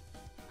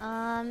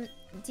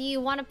 Do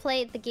you want to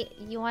play the game?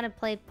 You want to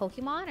play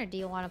Pokemon, or do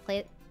you want to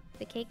play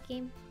the cake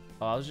game?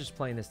 Oh, I was just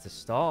playing this to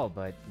stall,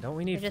 but don't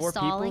we need You're 4 just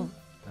stalling?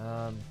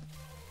 people?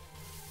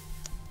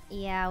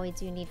 Yeah, we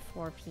do need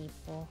 4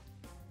 people.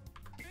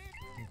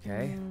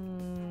 Okay.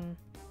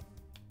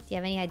 Do you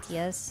have any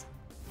ideas?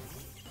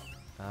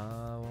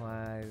 Well,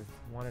 I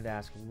wanted to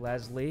ask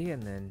Leslie,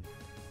 and then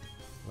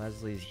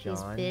Leslie's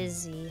She's gone.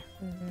 busy.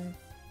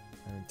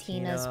 And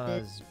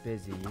Tina's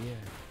busy.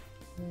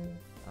 Mm.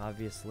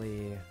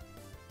 Obviously.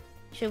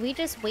 Should we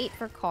just wait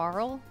for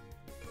Carl?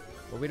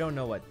 But we don't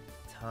know what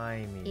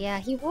time Yeah,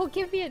 he won't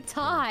give me a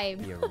time.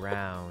 be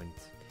around.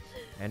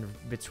 And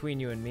between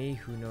you and me,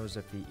 who knows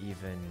if he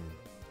even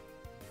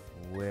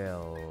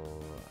will.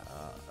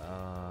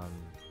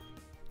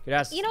 Could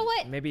ask, You know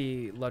what?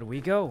 Maybe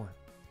Ludwigo?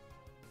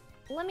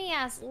 let me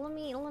ask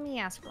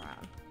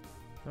around.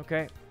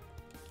 Okay.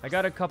 I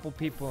got a couple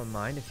people in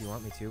mind if you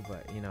want me to,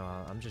 but you know,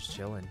 I'm just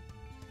chilling.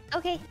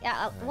 Okay,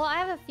 yeah, right. well, I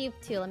have a few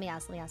too. Let me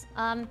ask.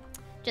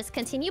 Just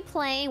continue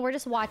playing. We're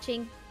just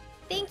watching.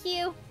 Thank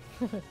you.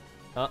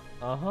 Uh-huh.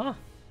 All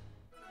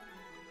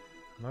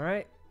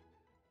right.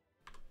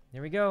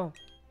 Here we go.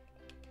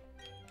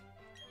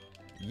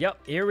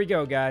 Yep, here we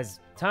go, guys.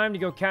 Time to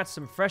go catch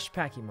some fresh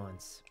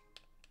Pokémons.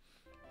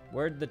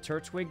 Where'd the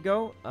Turtwig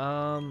go?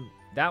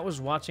 That was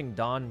watching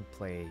Dawn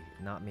play,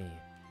 not me.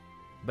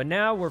 But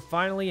now we're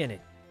finally in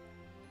it.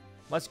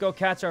 Let's go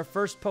catch our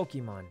first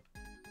Pokemon.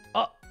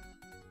 Oh!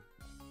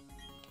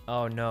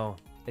 Oh no,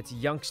 it's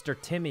youngster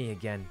Timmy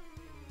again.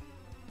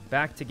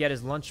 Back to get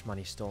his lunch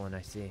money stolen,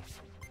 I see.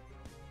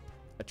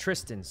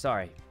 Tristan,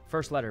 sorry.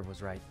 First letter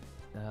was right.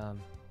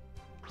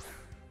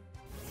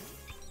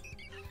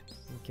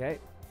 Okay.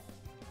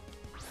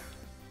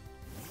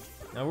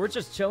 Now we're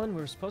just chilling. We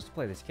were supposed to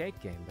play this cake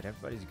game, but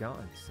everybody's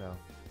gone, so.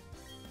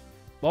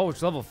 Oh,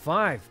 it's level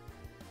 5.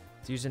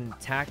 It's using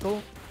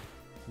tackle.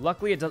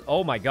 Luckily it does.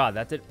 Oh my god,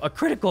 that did a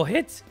critical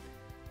hit.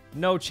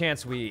 No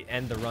chance we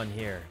end the run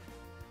here.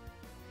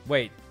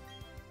 Wait.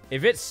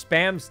 If it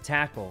spams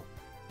tackle,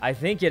 I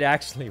think it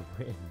actually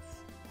wins.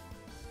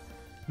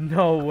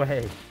 No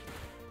way.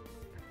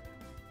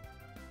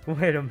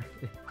 Wait a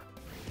minute.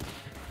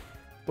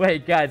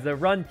 Wait, guys, the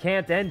run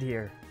can't end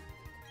here.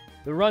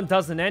 The run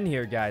doesn't end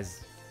here,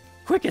 guys.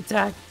 Quick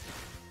attack.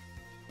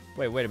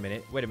 Wait a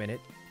minute. Wait a minute.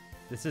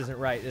 This isn't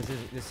right.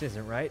 This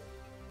isn't right.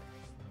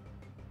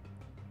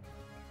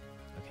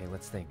 Okay,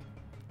 let's think.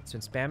 It's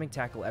been spamming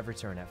tackle every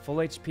turn. At full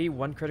HP,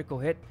 1 critical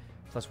hit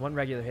plus 1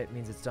 regular hit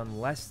means it's done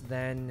less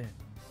than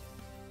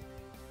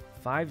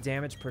 5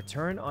 damage per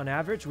turn on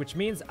average, which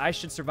means I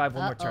should survive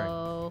one more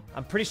turn.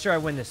 I'm pretty sure I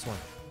win this one.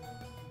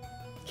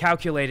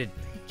 Calculated.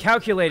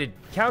 Calculated.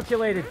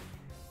 Calculated.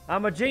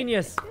 I'm a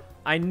genius.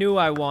 I knew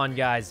I won,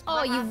 guys.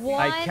 Oh, you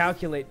won? I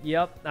calculate.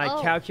 Yep,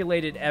 I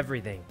calculated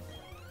everything.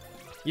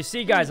 You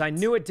see, guys, I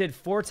knew it did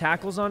 4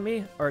 tackles on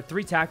me, or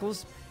 3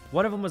 tackles.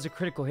 One of them was a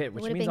critical hit,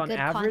 which means on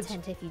average,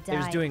 it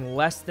was doing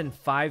less than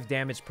 5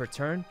 damage per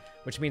turn,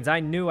 which means I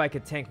knew I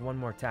could tank 1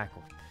 more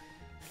tackle.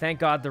 Thank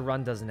God the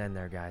run doesn't end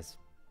there, guys.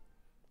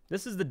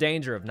 This is the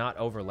danger of not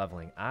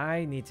over-leveling.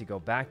 I need to go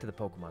back to the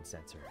Pokemon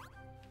Center.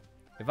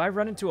 If I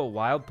run into a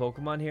wild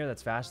Pokemon here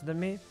that's faster than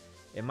me,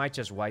 it might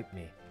just wipe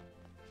me.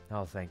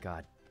 Oh, thank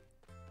God.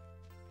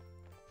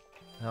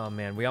 Oh,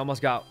 man, we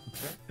almost got...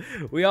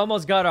 we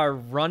almost got our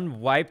run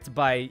wiped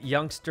by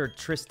youngster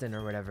Tristan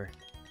or whatever.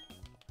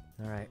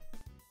 Alright.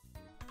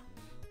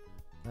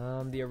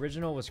 The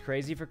original was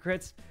crazy for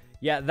crits.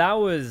 Yeah, that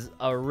was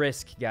a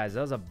risk, guys.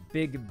 That was a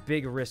big,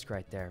 big risk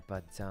right there.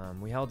 But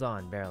we held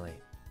on, barely.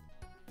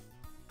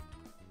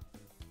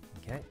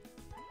 Okay.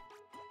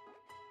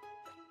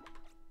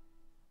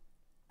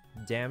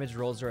 Damage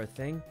rolls are a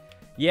thing.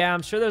 Yeah,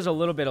 I'm sure there's a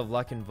little bit of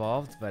luck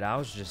involved, but I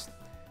was just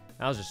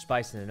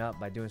spicing it up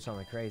by doing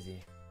something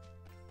crazy.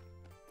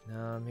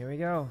 Here we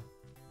go.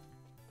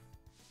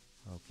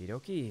 Okie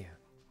dokie.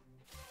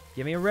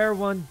 Give me a rare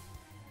one.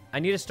 I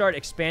need to start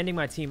expanding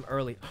my team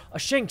early. A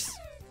Shinx!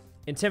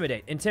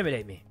 Intimidate.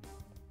 Intimidate me.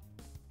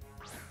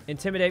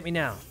 Intimidate me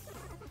now.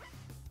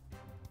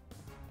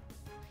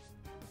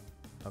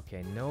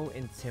 Okay, no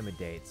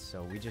intimidate,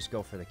 so we just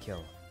go for the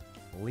kill.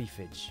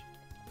 Leafage.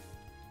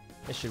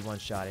 This should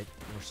one-shot it.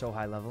 We're so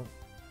high level.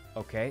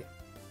 Okay.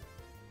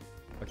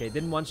 Okay, it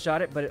didn't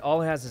one-shot it, but it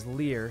all it has is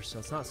Leer, so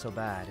it's not so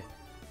bad.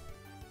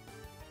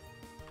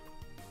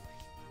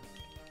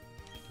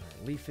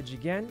 Right, Leafage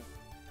again.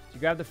 Did you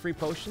grab the free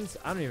potions?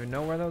 I don't even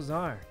know where those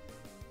are.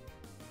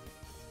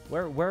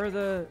 Where are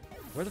the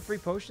free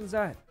potions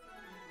at?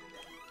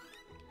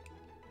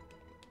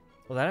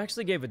 Well, that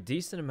actually gave a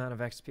decent amount of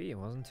XP. It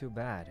wasn't too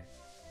bad.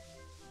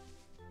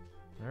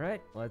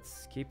 Alright,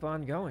 let's keep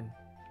on going.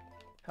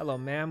 Hello,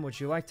 ma'am. Would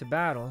you like to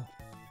battle?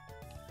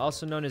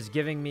 Also known as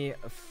giving me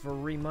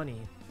free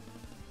money.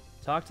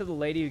 Talk to the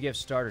lady who gives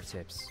starter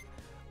tips.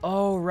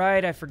 Oh,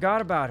 right. I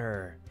forgot about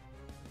her.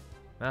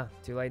 Ah,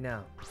 too late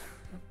now.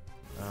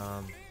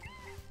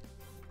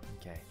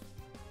 Okay.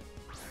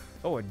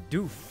 Oh, a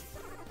doof.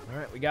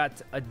 Alright, we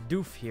got a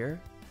doof here.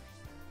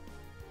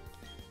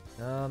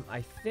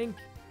 I think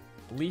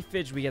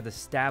Leafage, we get the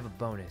stab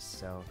bonus,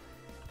 so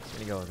I'm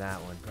gonna go with that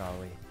one,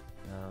 probably.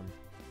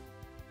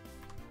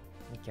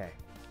 Okay.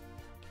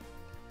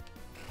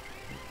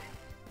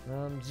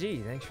 Gee,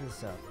 thanks for the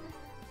sub.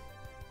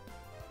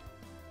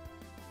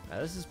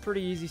 This is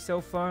pretty easy so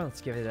far.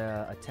 Let's give it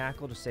a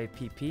tackle to save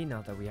PP,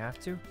 not that we have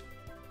to.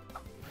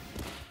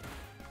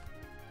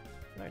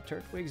 Alright,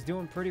 Turtwig's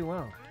doing pretty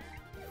well.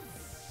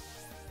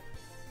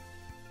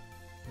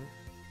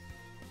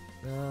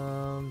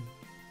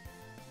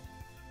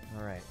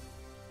 Alright.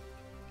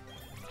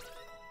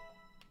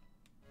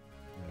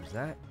 There's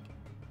that.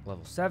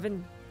 Level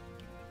 7.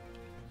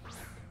 Alright.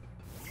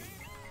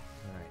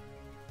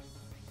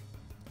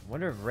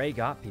 Wonder if Ray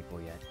got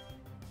people yet.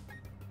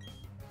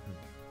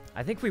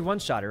 I think we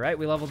one-shot it, right?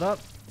 We leveled up.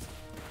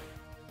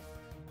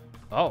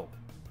 Oh.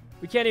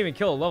 We can't even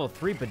kill a level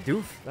 3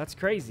 Bidoof. That's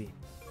crazy.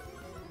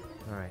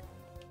 Alright.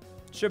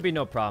 Should be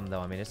no problem,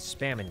 though. I mean, it's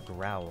spam and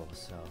growl,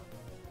 so...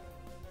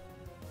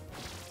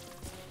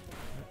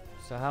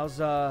 So how's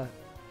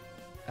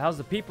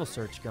the people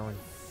search going?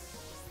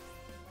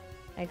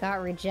 I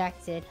got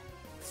rejected.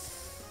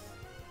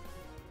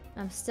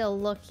 I'm still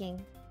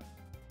looking.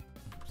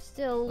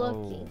 Still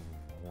looking.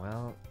 Oh,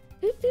 well,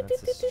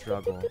 that's a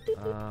struggle.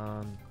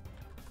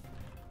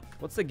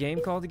 What's the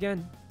game called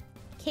again?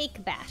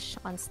 Cake Bash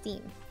on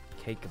Steam.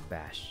 Cake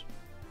Bash.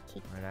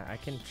 Cake Alright, I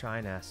can try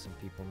and ask some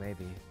people,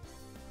 maybe.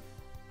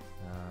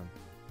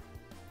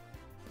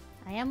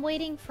 I am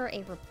waiting for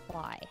a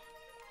reply.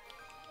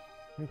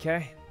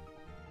 Okay.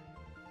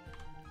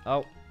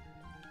 Oh.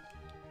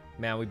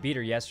 Man, we beat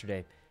her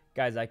yesterday.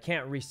 Guys, I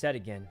can't reset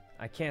again.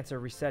 I can't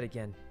reset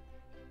again.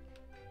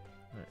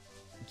 Right.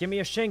 Give me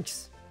a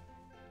Shinx.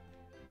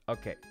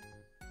 Okay.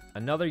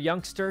 Another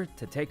youngster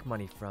to take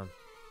money from.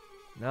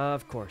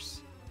 Of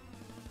course.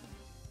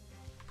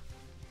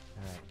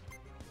 Alright.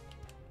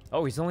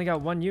 Oh, he's only got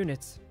 1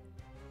 unit.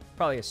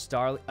 Probably a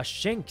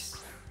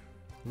Shinx.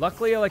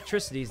 Luckily,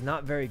 electricity is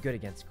not very good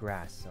against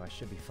grass, so I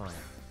should be fine.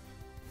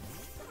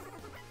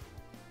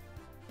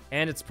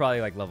 And it's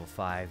probably like level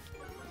 5.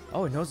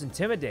 Oh, it knows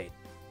Intimidate.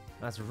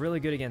 That's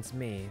really good against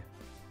me.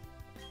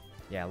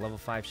 Yeah, level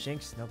 5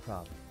 Shinx, no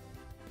problem.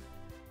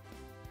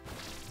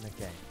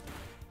 Okay.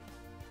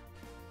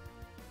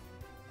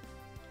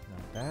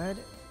 Not bad.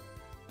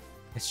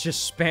 It's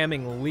just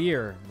spamming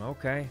Leer.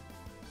 Okay.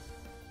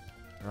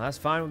 Well, that's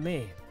fine with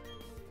me.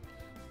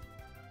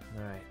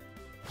 Alright.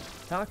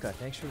 Taka,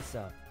 thanks for the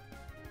sub.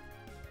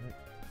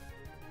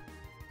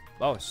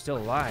 Oh, it's still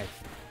alive.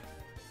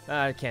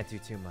 I can't do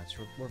too much.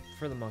 We're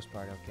for the most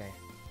part okay.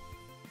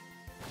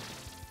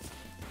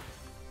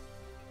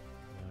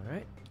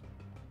 Alright.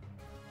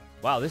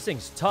 Wow, this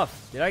thing's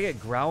tough. Did I get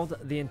growled?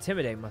 The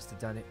Intimidate must have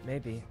done it.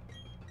 Maybe.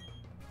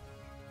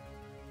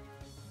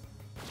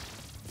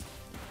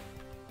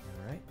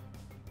 Alright.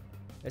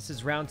 This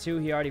is round 2.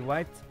 He already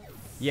wiped.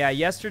 Yeah,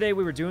 yesterday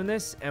we were doing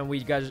this, and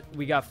we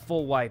got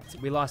full wiped.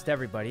 We lost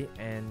everybody,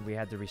 and we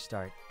had to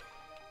restart.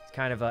 It's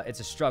kind of it's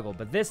a struggle.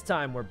 But this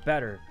time, we're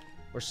better.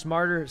 We're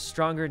smarter,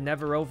 stronger,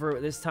 never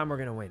over. This time, we're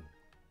going to win.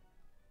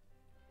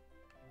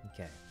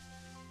 Okay.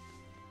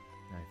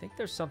 I think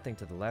there's something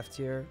to the left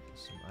here.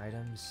 Some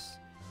items.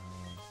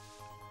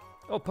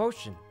 Oh,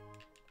 potion.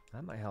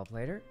 That might help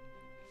later.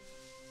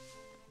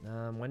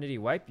 When did he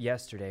wipe?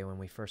 Yesterday when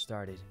we first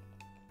started.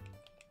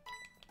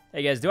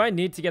 Hey guys, do I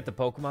need to get the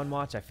Pokemon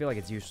watch? I feel like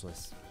it's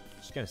useless.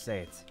 Just gonna say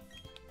it.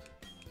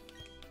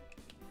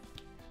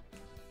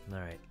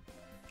 Alright.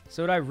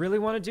 So what I really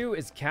want to do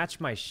is catch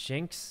my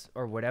Shinx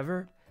or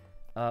whatever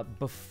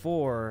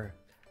before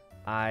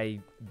I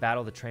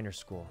battle the trainer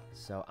school.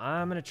 So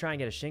I'm gonna try and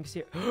get a Shinx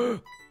here.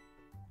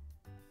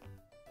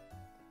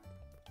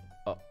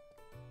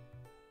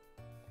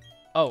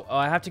 Oh,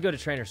 I have to go to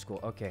trainer school.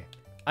 Okay.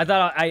 I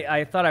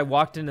thought I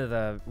walked into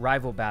the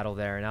rival battle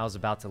there and I was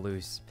about to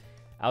lose.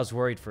 I was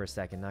worried for a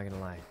second, not gonna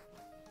lie.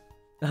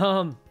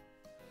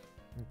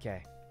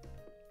 Okay.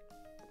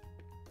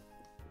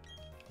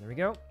 There we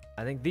go.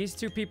 I think these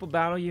 2 people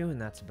battle you,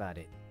 and that's about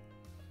it.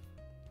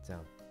 So.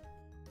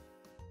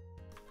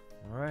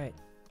 Alright.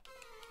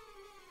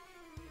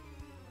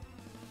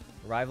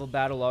 Rival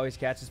battle always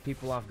catches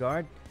people off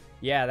guard.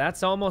 Yeah,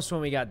 that's almost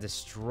when we got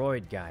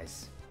destroyed,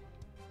 guys.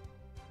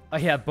 Oh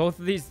yeah, both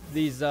of these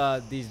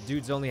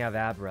dudes only have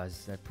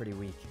Abras. They're pretty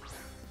weak.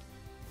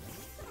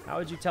 How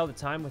would you tell the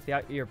time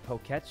without your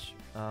Poketch?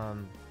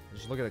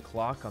 Just look at the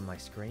clock on my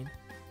screen.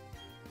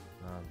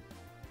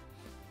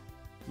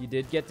 You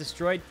did get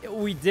destroyed?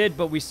 We did,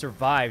 but we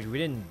survived. We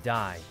didn't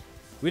die.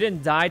 We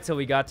didn't die till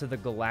we got to the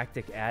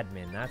Galactic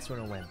Admin. That's when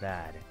it went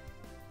bad.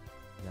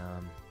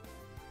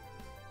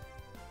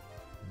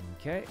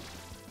 Okay.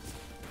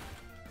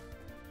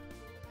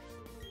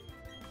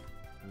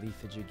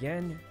 Leafage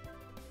again.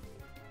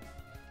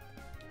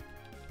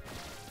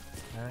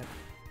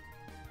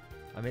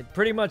 I mean,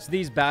 pretty much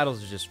these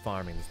battles are just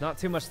farming. There's not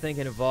too much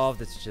thinking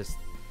involved. It's just,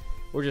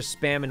 we're just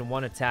spamming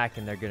one attack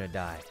and they're gonna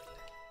die.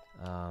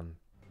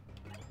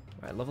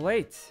 Alright, level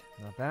 8.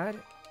 Not bad.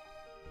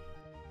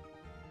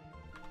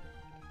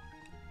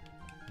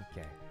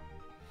 Okay.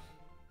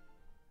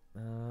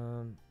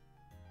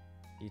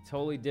 You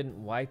totally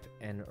didn't wipe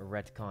and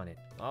retcon it.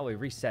 Well, we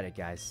reset it,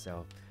 guys,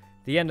 so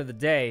at the end of the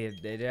day,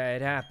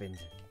 it happened.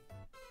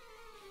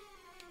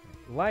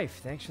 Life,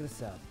 thanks for the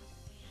sub.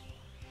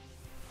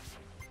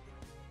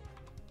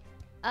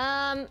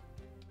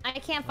 I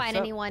can't find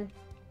anyone.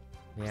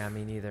 Yeah,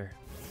 me neither.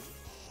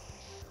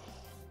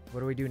 What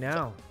do we do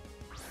now?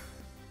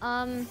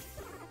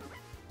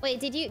 Wait,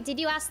 did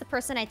you ask the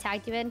person I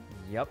tagged you in?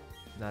 Yep,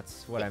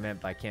 that's what I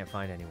meant by can't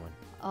find anyone.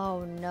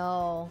 Oh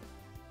no.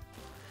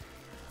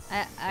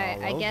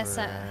 I guess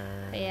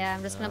yeah,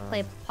 I'm just gonna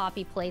play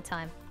Poppy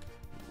Playtime.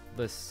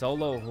 The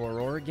solo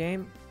horror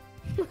game?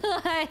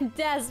 I'm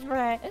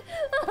desperate.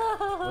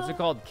 What's it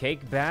called?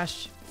 Cake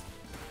Bash?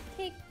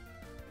 Cake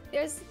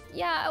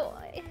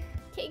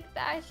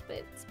Bash, but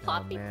it's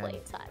Poppy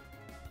Playtime.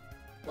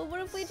 But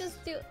what if we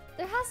just do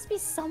There has to be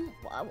some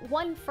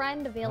one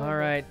friend available. All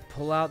right,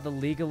 pull out the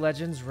League of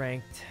Legends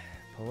ranked.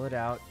 Pull it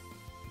out.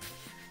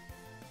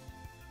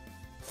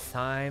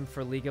 Time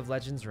for League of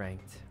Legends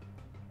ranked.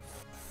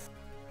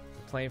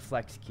 We're playing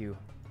flex queue.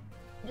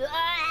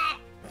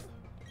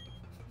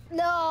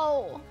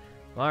 No.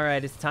 All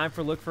right, it's time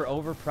for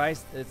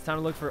overpriced. It's time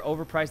to look for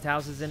overpriced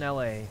houses in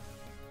LA.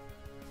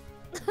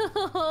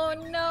 Oh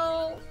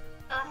no.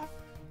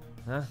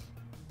 Huh?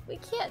 We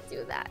can't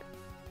do that.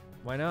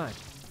 Why not?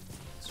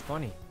 It's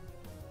funny.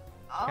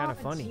 Oh, Kind of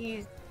funny.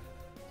 Geez.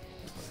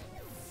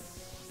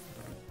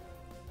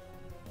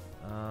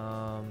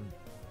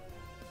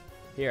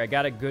 Here, I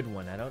got a good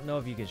one. I don't know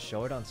if you can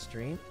show it on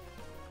stream.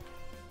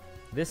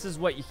 This is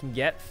what you can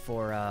get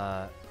for,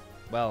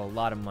 well, a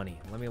lot of money.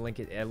 Let me link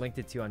it. I linked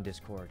it to you on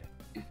Discord.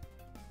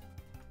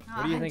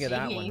 What do you think of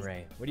that one,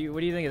 Ray? What do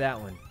you think of that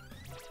one?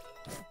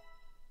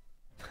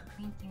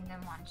 Linking them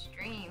on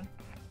stream.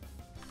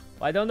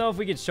 Well, I don't know if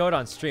we could show it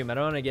on stream. I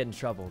don't want to get in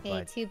trouble, Okay,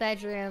 but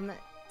 2-bedroom,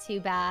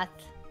 2-bath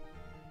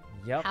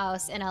yep.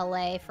 house in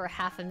LA for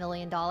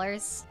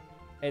 $500,000.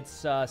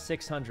 It's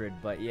 600,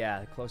 but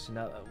yeah, close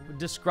enough.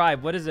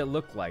 Describe, what does it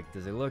look like?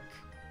 Does it look...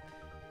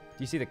 Do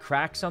you see the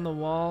cracks on the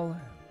wall?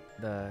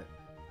 I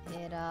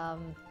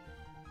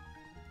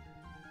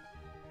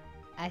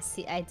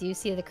do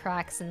see the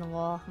cracks in the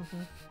wall.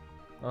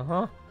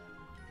 Uh-huh.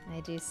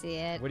 I do see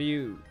it. What do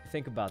you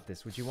think about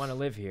this? Would you want to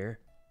live here?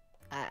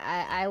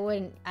 I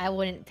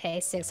wouldn't pay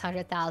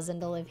 $600,000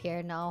 to live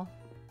here, no.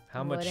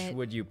 How much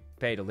would you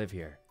pay to live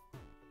here?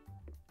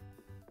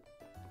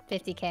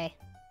 $50K.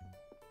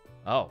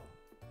 Oh,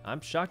 I'm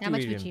shocked How you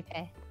much even would you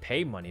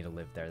pay? money to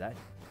live there.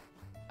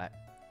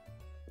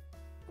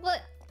 Well,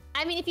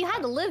 I mean, if you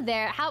had to live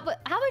there, how much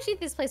do you think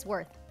this place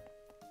worth?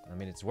 I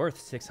mean, it's worth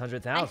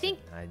 600,000.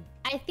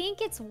 I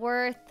think it's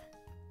worth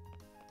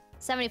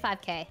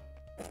 75K.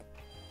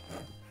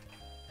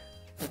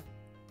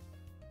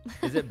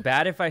 Is it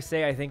bad if I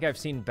say I think I've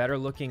seen better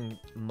looking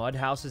mud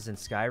houses in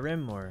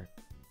Skyrim, or?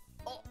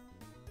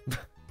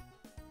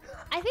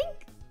 I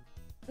think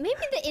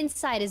maybe the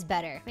inside is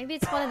better. Maybe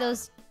it's one of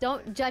those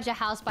don't judge a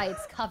house by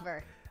its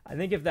cover. I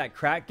think if that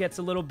crack gets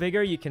a little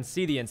bigger, you can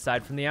see the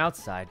inside from the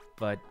outside,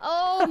 but...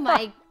 Oh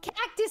my,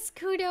 Cactus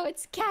Kuno,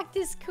 it's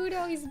Cactus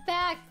Kuno, he's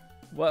back.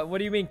 What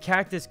do you mean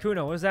Cactus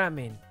Kuno? What does that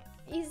mean?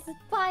 He's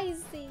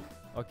spicy.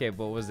 Okay,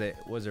 but was it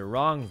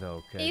wrong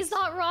though? He's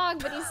not wrong,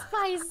 but he's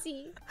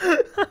spicy.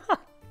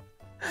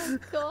 Oh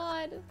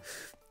god.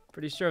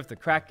 Pretty sure if the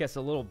crack gets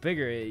a little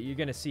bigger, you're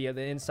gonna see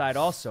the inside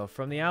also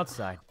from the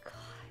outside. Oh, god.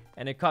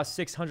 And it costs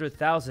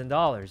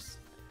 $600,000.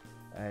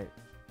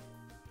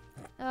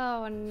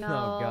 Oh no.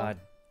 Oh god.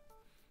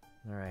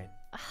 All right.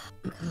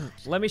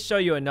 Let me show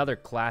you another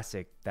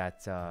classic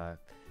that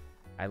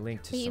I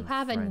linked to. You some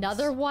have friends.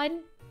 another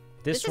one?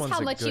 This is how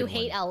much you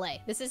hate LA.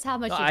 This is how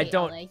much you hate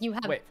LA. You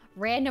have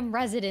random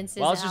residences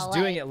in LA. Well, I was just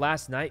doing it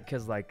last night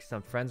because like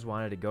some friends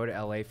wanted to go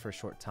to LA for a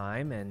short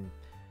time, and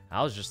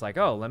I was just like,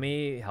 oh, let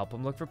me help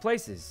them look for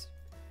places.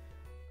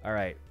 All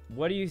right.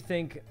 What do you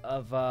think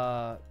of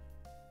hold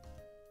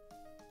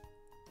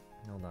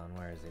on,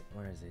 where is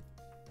it?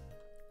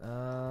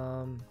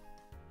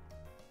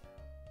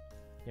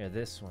 Yeah,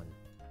 this one.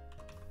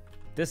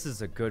 This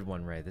is a good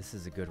one, Ray. This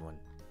is a good one.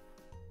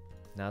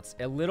 Now it's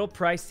a little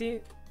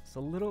pricey. It's a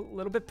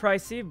little bit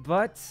pricey,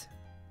 but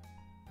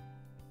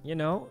you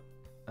know,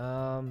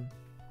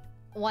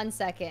 1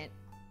 second.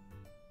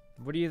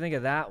 What do you think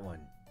of that one?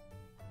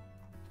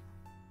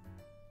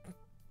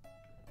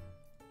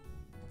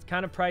 It's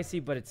kind of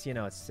pricey, but it's, you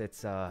know,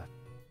 it's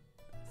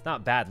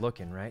not bad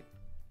looking, right?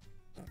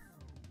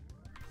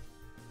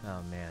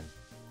 Oh man.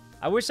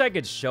 I wish I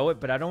could show it,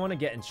 but I don't want to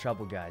get in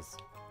trouble, guys.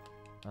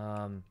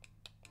 The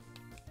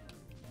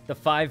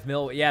 5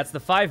 mil, yeah, it's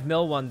the 5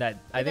 mil one that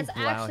I think That's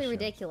actually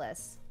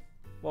ridiculous.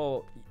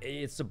 Well,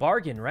 it's a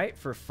bargain, right?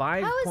 For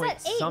 5 How is point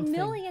that $8 something.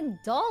 million?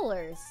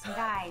 Guys.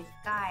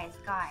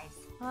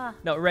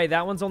 No, Ray,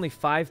 that one's only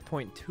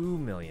 5.2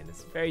 million.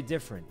 It's very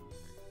different.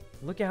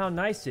 Look at how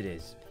nice it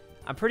is.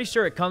 I'm pretty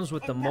sure it comes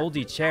with the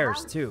moldy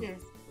chairs too.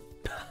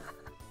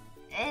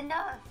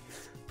 Enough.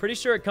 Pretty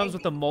sure it comes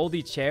with the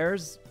moldy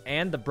chairs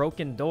and the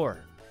broken door.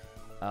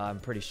 I'm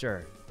pretty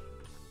sure.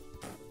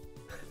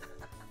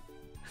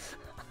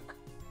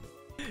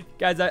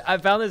 Guys, I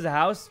found this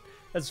house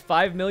that's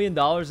 $5 million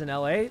in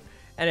LA,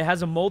 and it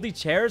has a moldy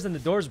chairs and the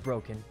door's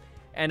broken.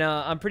 And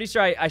I'm pretty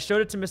sure I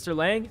showed it to Mr.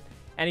 Lang,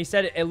 and he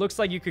said it looks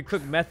like you could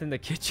cook meth in the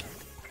kitchen.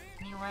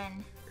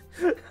 Anyone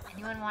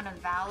want a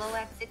Valo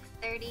at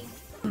 6:30?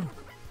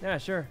 Yeah,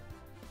 sure.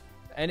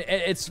 And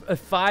it's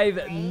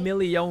 $5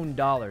 million.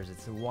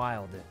 It's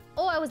wild.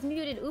 Oh, I was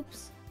muted.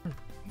 Oops.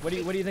 What do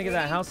you think of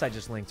that house I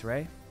just linked,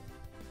 Ray?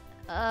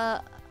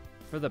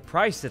 For the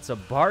price, it's a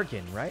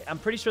bargain, right? I'm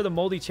pretty sure the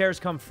moldy chairs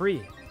come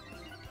free.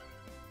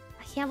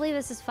 I can't believe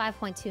this is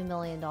 $5.2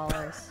 million.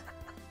 Well,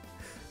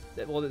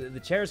 the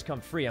chairs come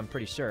free, I'm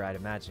pretty sure, I'd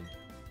imagine.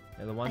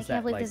 They're the ones I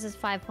can't believe like, this is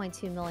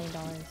 $5.2 million.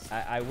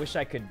 I wish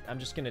I could. I'm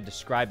just going to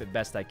describe it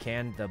best I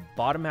can. The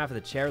bottom half of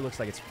the chair looks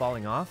like it's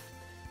falling off.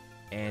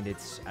 And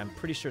I'm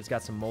pretty sure it's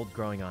got some mold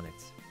growing on it.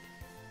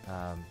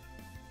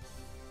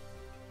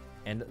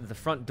 And the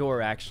front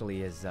door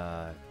actually is,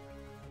 yeah.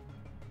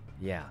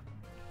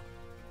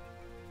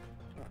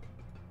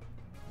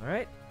 All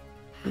right.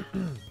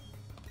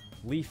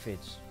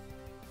 Leafage.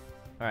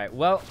 All right,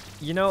 well,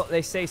 you know,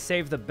 they say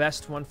save the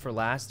best one for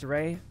last,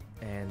 Ray,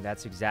 and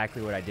that's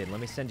exactly what I did. Let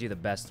me send you the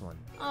best one.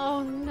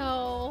 Oh,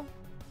 no.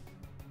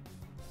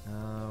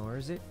 Where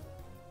is it?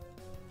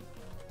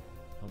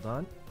 Hold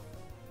on.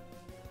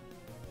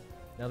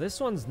 Now, this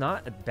one's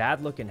not a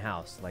bad-looking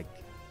house. Like,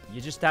 you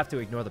just have to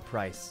ignore the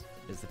price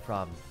is the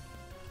problem.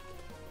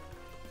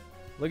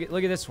 Look at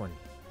this one.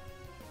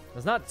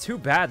 It's not too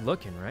bad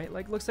looking, right?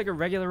 Like, looks like a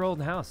regular old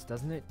house,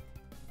 doesn't it?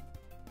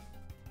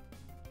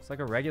 It's like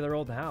a regular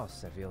old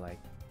house, I feel like.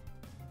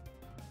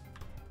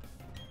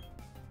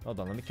 Hold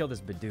on, let me kill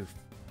this Bidoof.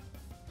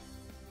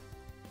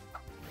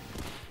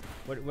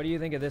 What do you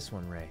think of this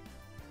one, Ray?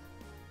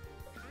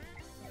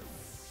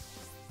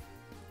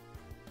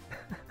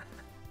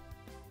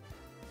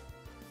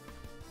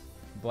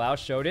 Blau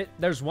showed it.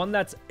 There's one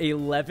that's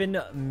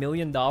 $11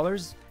 million,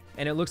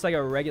 and it looks like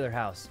a regular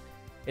house.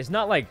 It's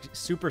not, like,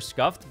 super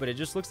scuffed, but it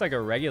just looks like a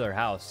regular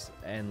house,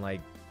 and, like,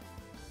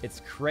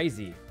 it's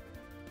crazy.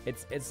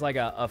 It's like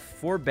a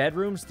 4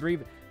 bedrooms, 3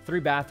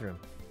 bathroom.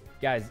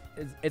 Guys,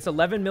 it's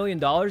 $11 million.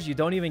 You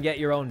don't even get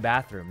your own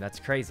bathroom. That's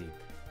crazy.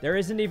 There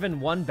isn't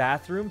even one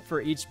bathroom for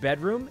each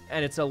bedroom,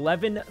 and it's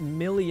 $11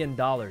 million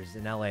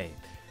in LA.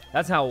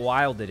 That's how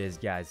wild it is,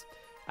 guys.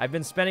 I've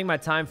been spending my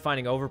time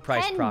finding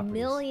overpriced properties. $10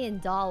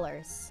 million.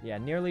 Yeah,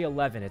 nearly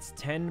 11. It's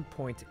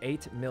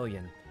 10.8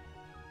 million.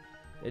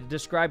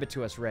 Describe it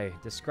to us, Ray.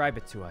 Describe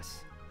it to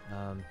us.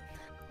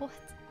 What?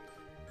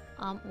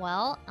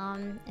 Well,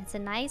 it's a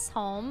nice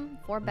home.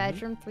 4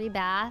 bedroom, 3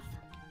 bath.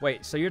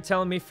 Wait, so you're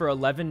telling me for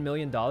 $11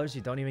 million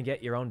you don't even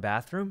get your own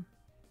bathroom?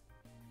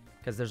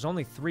 Because there's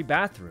only 3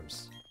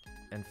 bathrooms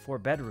and 4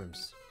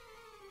 bedrooms.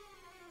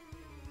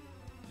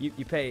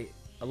 You pay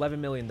 $11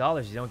 million,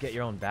 you don't get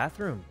your own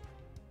bathroom?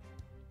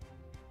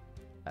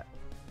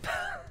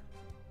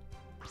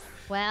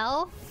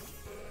 Well,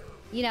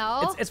 you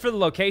know. It's for the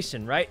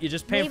location, right? You're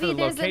just paying for the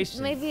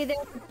location. Maybe there's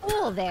a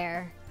pool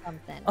there.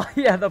 Something. Oh,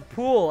 yeah, the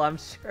pool. I'm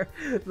sure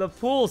the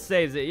pool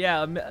saves it.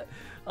 Yeah,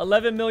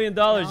 $11 million.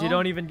 No. You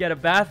don't even get a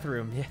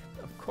bathroom. Yeah,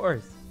 of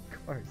course.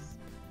 Of course.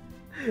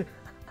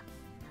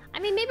 I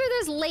mean, maybe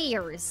there's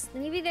layers.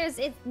 Maybe it's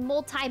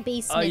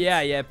multi-basement. Oh,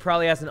 yeah. It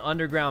probably has an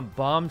underground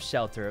bomb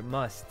shelter. It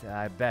must,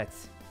 I bet.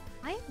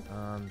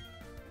 The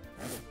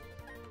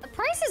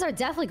prices are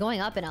definitely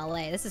going up in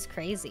LA. This is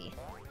crazy.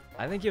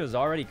 I think it was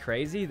already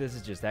crazy. This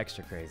is just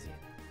extra crazy.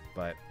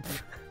 But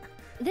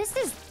this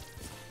is...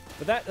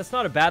 But that's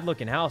not a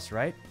bad-looking house,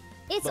 right?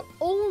 It's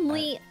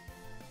only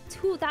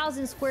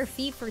 2,000 square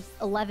feet for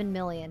 $11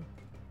 million.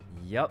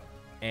 Yep.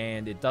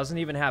 And it doesn't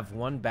even have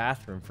one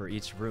bathroom for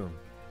each room.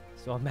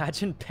 So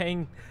imagine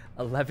paying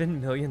 $11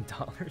 million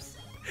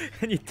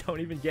and you don't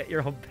even get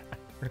your own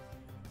bathroom.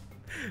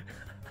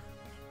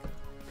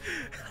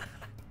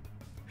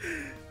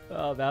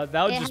 Oh, that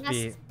would just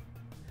be...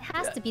 It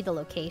has to be the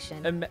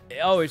location.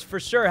 Oh, it for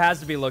sure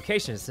has to be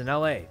location. It's in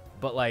LA.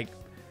 But, like,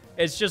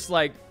 it's just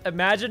like,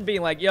 imagine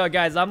being like, yo,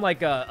 guys, I'm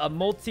like a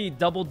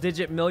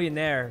multi-double-digit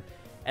millionaire.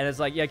 And it's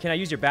like, yeah, can I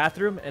use your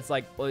bathroom? And it's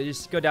like, well, you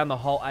just go down the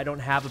hall. I don't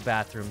have a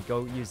bathroom.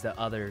 Go use the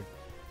other...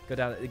 Go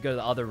to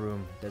the other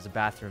room. There's a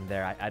bathroom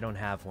there. I don't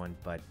have one,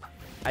 but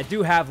I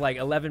do have, like,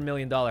 $11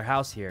 million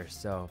house here.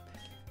 So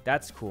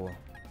that's cool.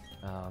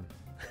 Oh,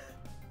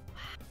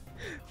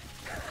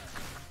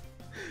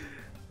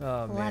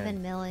 man.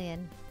 11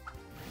 million.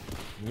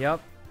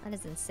 Yep. That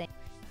is insane.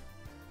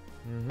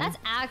 That's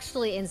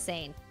actually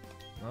insane.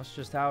 That's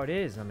just how it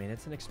is. I mean,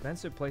 it's an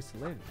expensive place to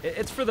live.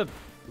 It's for the,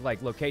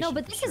 like, location. No,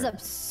 but this is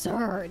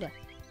absurd.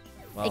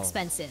 Well,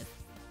 expensive.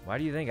 Why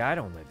do you think I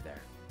don't live there?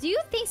 Do you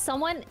think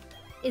someone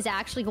is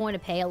actually going to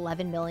pay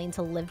 11 million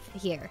to live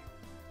here?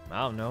 I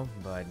don't know,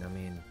 but I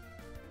mean,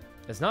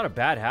 it's not a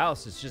bad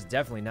house. It's just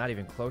definitely not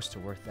even close to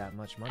worth that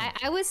much money.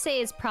 I would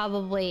say it's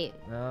probably...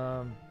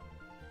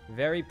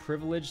 very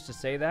privileged to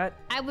say that.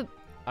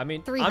 I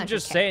mean, I'm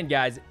just saying,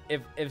 guys,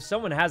 if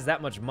someone has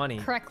that much money,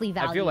 correctly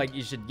valued, I feel like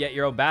you should get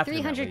your own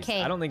bathroom.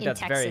 300K. I don't think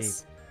that's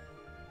Texas.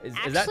 very.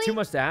 Is that too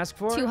much to ask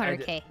for?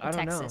 200K I in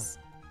don't Texas.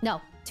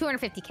 No,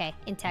 250K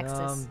in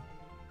Texas.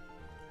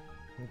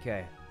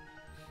 Okay.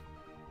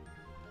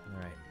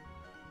 All right.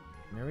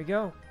 There we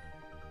go.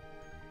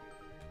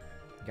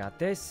 Got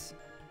this.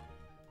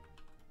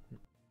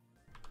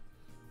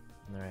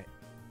 All right.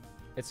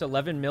 It's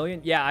 11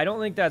 million. Yeah, I don't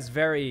think that's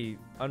very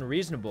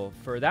unreasonable.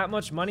 For that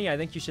much money, I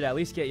think you should at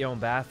least get your own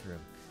bathroom.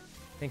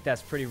 I think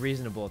that's pretty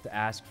reasonable to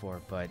ask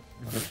for, but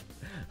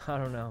I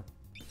don't know.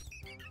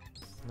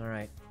 All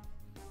right.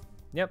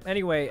 Yep,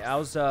 anyway,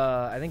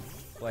 I think,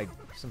 like,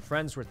 some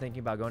friends were thinking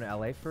about going to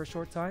LA for a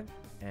short time,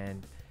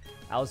 and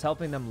I was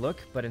helping them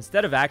look, but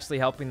instead of actually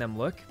helping them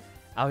look,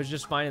 I was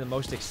just finding the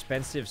most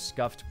expensive,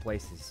 scuffed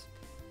places.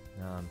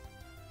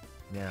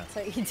 Yeah.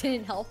 So you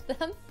didn't help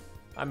them?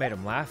 I made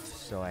him laugh,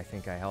 so I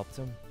think I helped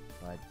him,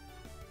 but...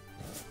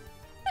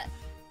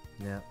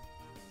 yeah.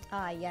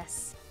 Ah,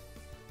 yes.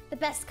 The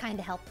best kind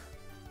of help.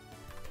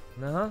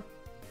 Uh-huh. All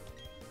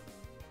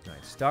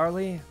right,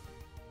 Starly.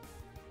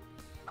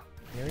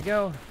 Here we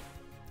go.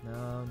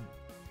 Let's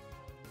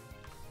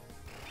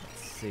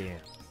see.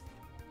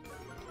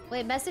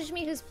 Wait, message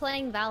me who's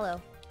playing Valo.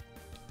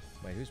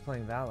 Wait, who's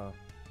playing Valo?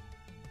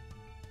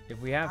 If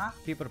we have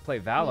people to play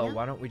Valo, Yeah.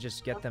 why don't we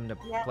just get them to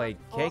Yeah, play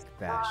full Cake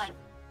Bash? squad.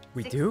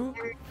 We do?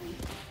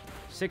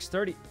 6:30.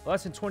 6:30.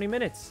 Less than 20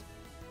 minutes.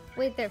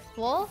 Wait, they're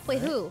full? Wait,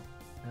 who?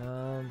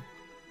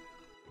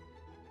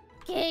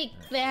 Cake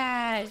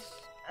Bash.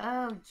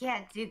 Oh,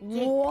 yeah, dude.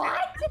 What?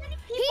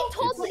 He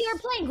told me they were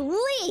playing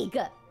League.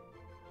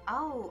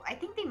 Oh, I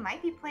think they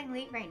might be playing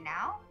League right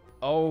now.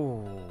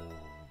 Oh.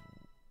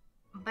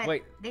 But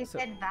Wait, they so-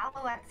 said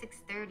Valo at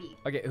 6:30.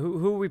 Okay,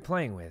 who are we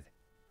playing with?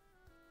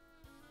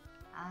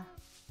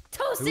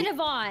 Toasted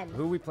Yvonne.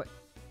 Who are we play?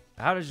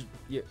 How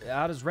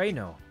does Ray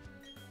know?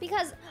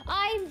 Because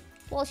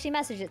well, she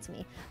messaged it to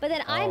me. But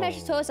then I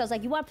messaged Oh. Toast. I was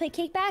like, you want to play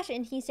Cake Bash?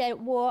 And he said,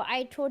 well,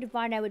 I told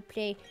Yvonne I would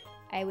play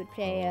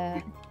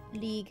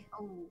League.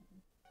 Oh.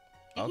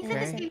 And he said the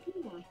Okay. same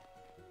thing.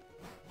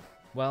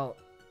 Well,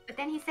 But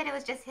then he said it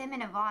was just him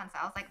and Yvonne. So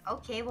I was like,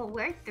 okay, well,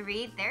 we're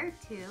 3, they're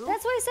 2. That's what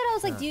I said. I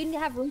was like, Huh. do you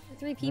have room for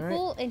 3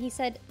 people? And he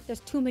said,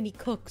 there's too many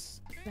cooks.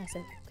 And I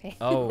said, okay.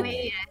 oh.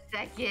 Wait a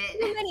second.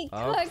 Too many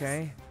cooks.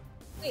 Okay.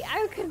 Wait,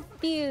 I'm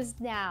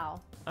confused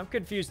now. I'm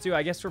confused too.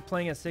 I guess we're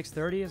playing at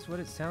 6:30 is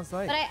what it sounds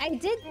like. But I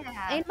did,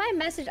 Yeah. in my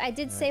message, I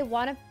did say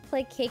want to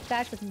play Cake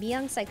Bash with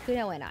Myung,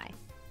 Sykkuno, and I.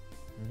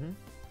 Mm-hmm.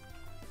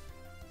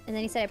 And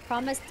then he said, I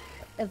promised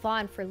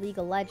Yvonne for League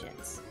of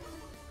Legends.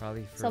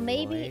 Probably for So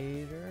maybe-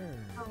 later.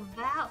 Oh,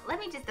 Val.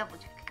 Let me just double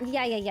check.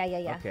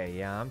 Yeah. Okay,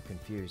 yeah, I'm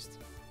confused.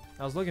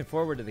 I was looking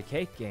forward to the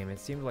cake game. It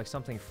seemed like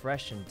something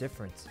fresh and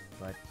different,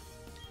 but...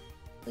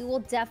 We will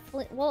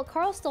definitely... Well,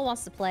 Carl still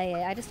wants to play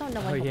it. I just don't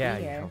know when he'll yeah,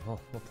 be here. yeah, we'll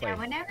play. Yeah,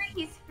 whenever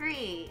he's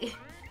free.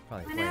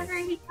 Probably play Whenever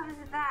it. he comes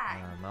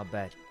back. I'll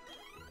bet.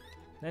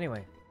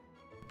 Anyway,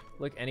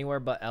 look anywhere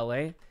but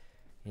LA.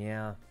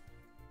 Yeah.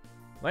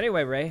 Well,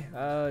 anyway, Ray,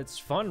 it's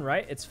fun,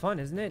 right? It's fun,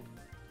 isn't it?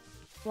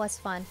 Was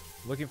fun.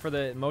 Looking for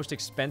the most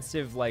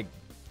expensive, like,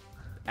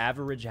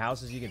 average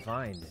houses you can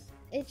find.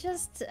 It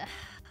just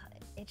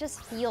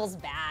feels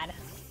bad.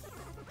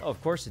 Oh,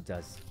 of course it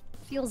does.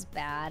 Feels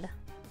bad.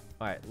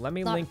 All right, let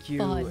me Not link you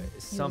fun.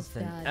 Feels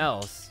something bad.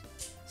 else.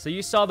 So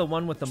you saw the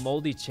one with the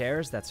moldy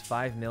chairs? That's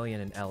 $5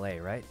 million in LA,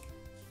 right?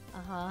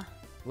 Uh-huh.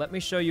 Let me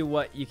show you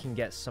what you can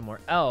get somewhere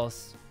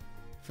else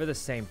for the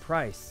same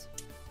price.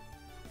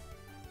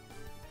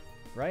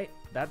 Right?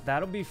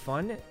 That'll be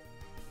fun.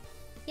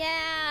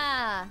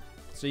 Yeah.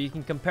 So you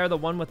can compare the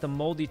one with the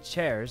moldy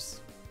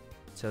chairs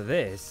to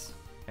this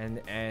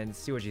and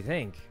see what you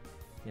think.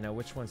 You know,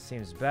 which one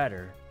seems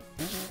better.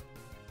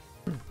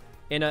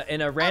 In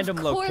a random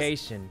course.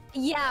 location.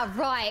 Yeah,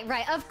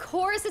 right. Of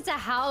course it's a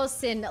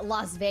house in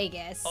Las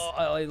Vegas.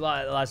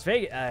 Las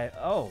Vegas.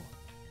 Oh.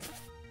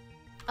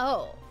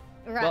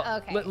 Right, Well,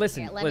 okay.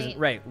 listen, Here, let listen. me-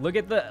 Right, look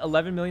at the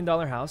 $11 million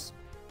house.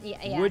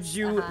 Yeah, Would yes,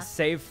 you uh-huh.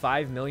 save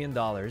 $5 million?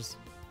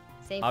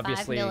 Save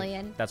Obviously, 5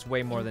 million that's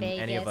way more in than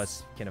any of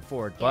Vegas. us can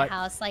afford. Get But a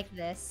house like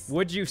this?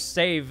 would you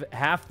save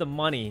half the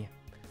money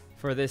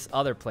for this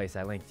other place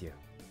I linked you?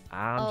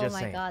 I'm Oh just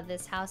my saying. god,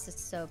 this house is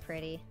so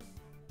pretty.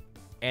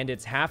 And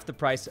it's half the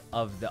price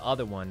of the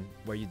other one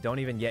where you don't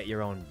even get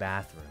your own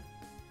bathroom.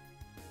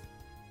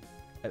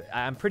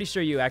 I'm pretty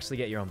sure you actually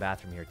get your own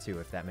bathroom here too,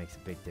 if that makes a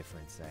big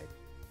difference.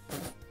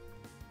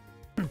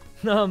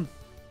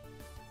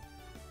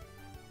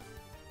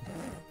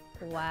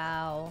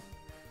 Wow.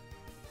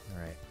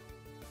 All right.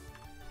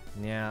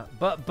 Yeah,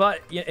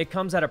 but yeah, it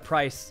comes at a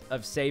price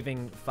of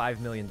saving $5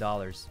 million.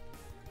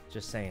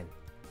 Just saying.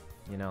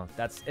 You know,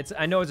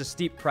 I know it's a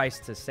steep price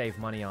to save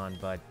money on,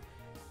 but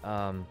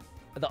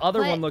the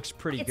other But one looks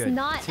pretty it's good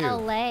not too.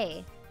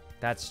 LA.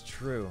 That's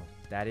true.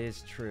 That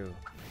is true.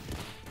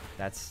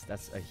 That's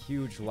a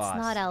huge loss.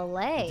 It's not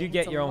LA. You do get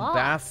It's a your own loss.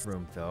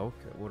 bathroom though.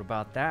 What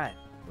about that?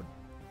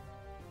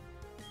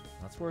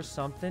 That's worth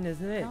something,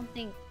 isn't I it? don't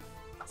think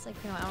it's like,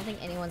 I don't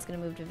think anyone's gonna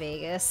move to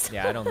Vegas.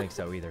 Yeah, I don't think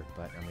so either.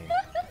 But I mean,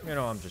 you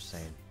know, I'm just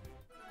saying.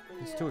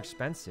 It's too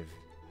expensive.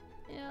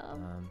 Yeah.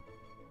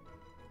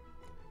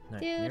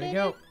 Right, here we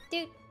go.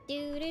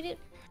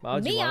 Well,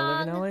 do you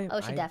want to live in LA?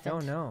 Oh, she I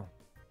definitely. don't know.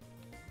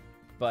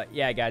 But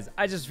yeah, guys,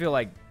 I just feel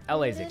like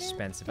LA's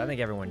expensive. I think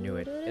everyone knew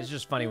it. It's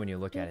just funny when you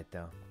look at it,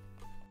 though.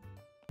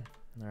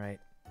 All right.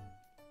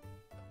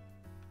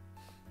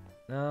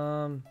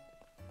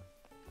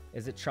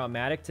 Is it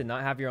traumatic to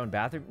not have your own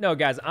bathroom? No,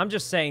 guys, I'm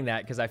just saying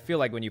that because I feel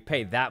like when you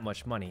pay that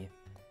much money,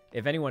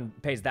 if anyone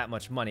pays that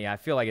much money, I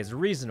feel like it's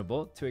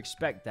reasonable to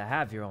expect to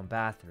have your own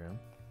bathroom.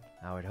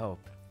 I would hope.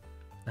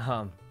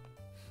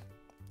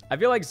 I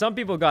feel like some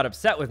people got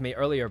upset with me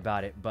earlier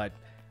about it, but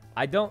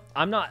I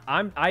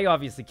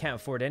obviously can't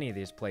afford any of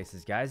these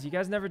places, guys. You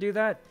guys never do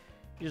that?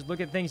 You just look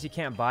at things you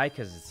can't buy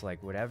because it's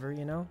like whatever,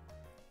 you know?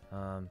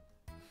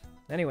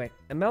 Anyway,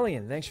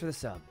 Emelian, thanks for the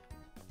sub.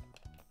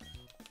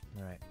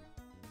 All right.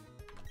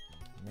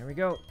 There we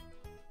go.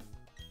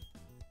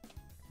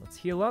 Let's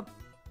heal up.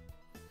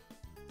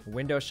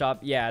 Window shop.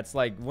 Yeah, it's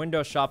like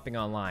window shopping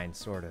online,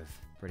 sort of.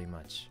 pretty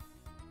much.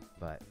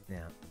 But,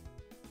 yeah.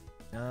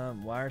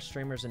 Why are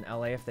streamers in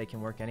LA if they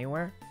can work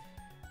anywhere?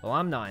 Well,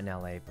 I'm not in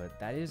LA, but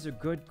that is a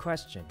good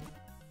question.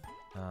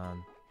 I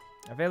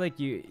feel like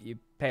you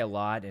pay a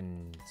lot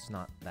and it's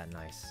not that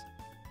nice.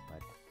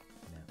 But,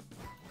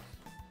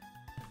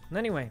 yeah.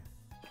 Anyway.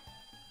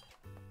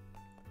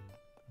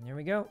 Here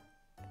we go.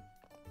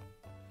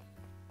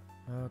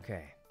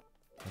 Okay.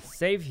 Let's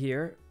save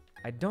here.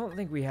 I don't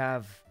think we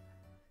have...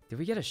 Did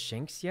we get a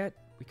Shinx yet?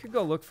 We could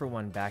go look for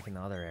one back in the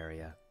other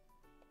area.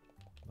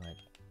 But...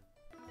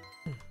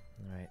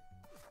 Alright.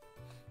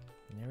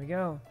 Here we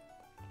go.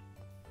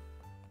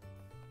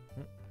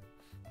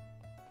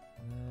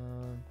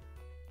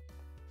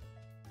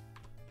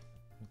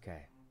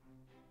 Okay.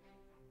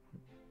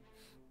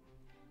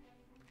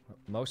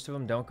 Most of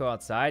them don't go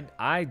outside.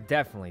 I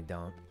definitely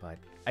don't, but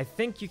I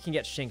think you can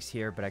get Shinx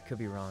here, but I could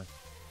be wrong.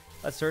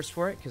 Let's search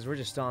for it, because we're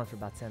just stalling for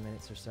about 10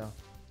 minutes or so.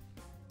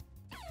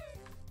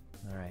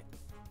 Alright.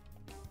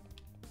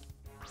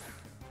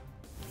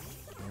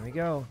 Here we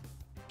go.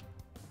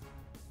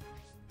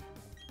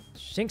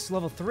 Shinx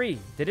level 3.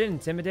 Did it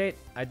intimidate?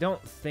 I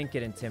don't think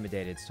it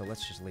intimidated, so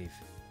let's just leave.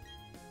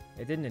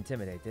 It didn't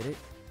intimidate, did it?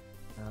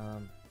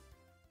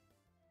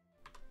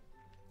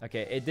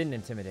 Okay, it didn't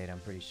intimidate, I'm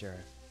pretty sure.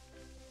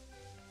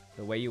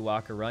 The way you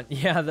walk or run.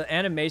 Yeah, the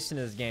animation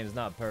of this game is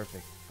not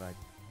perfect, but...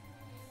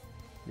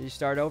 Did you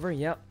start over?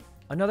 Yep.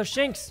 Another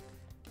Shinx!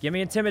 Give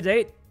me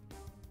Intimidate.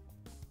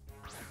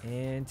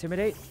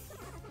 Intimidate.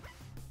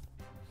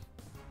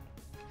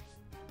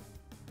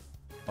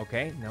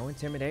 Okay, no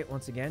Intimidate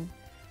once again.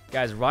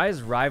 Guys, why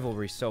is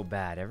Rivalry so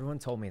bad? Everyone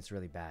told me it's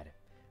really bad.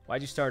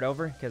 Why'd you start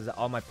over? Because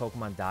all my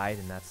Pokemon died,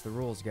 and that's the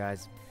rules,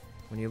 guys.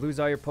 When you lose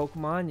all your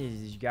Pokemon,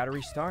 you gotta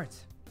restart.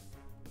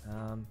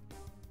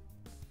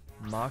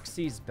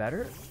 Moxie's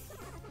better?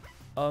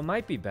 Oh, it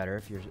might be better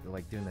if you're,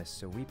 like, doing this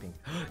sweeping.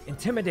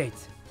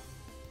 Intimidate!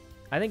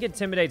 I think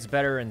Intimidate's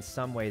better in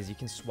some ways. You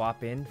can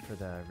swap in for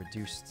the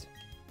reduced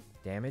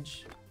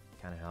damage.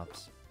 Kind of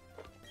helps.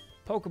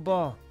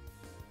 Pokeball!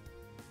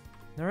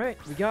 Alright,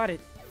 we got it.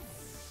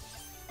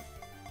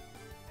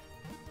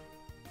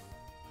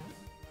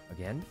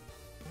 Again.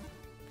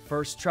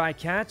 First try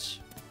catch.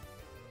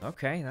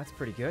 Okay, that's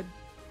pretty good.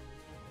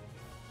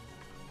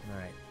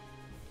 Alright.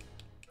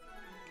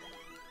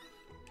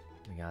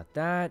 We got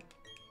that.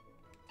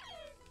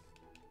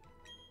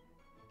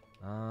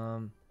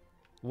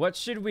 What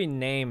should we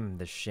name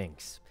the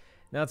Shinx?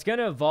 Now, it's going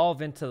to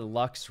evolve into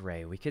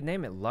Luxray. We could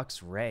name it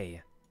Luxray.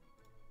 Is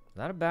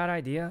that a bad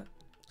idea?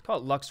 Let's call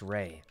it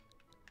Luxray.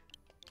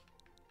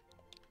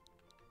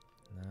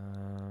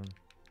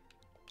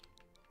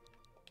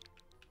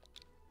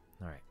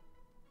 Alright.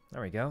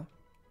 There we go.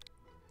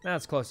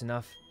 That's close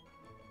enough.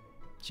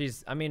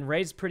 I mean,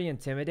 Ray's pretty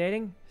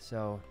intimidating,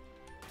 so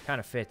kind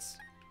of fits.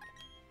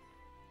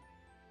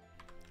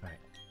 Alright.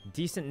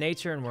 Decent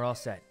nature, and we're all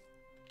set.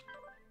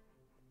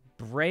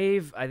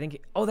 Brave, I think...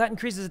 Oh, that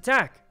increases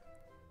attack!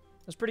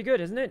 That's pretty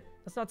good, isn't it?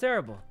 That's not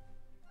terrible.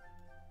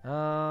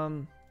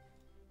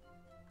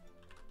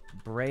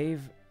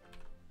 Brave...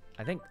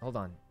 I think... Hold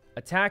on.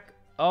 Attack...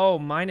 Oh,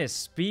 minus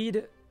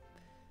speed?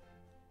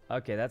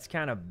 Okay, that's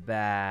kind of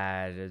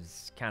bad.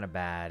 It's kind of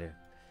bad.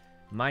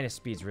 Minus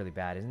speed's really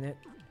bad, isn't it?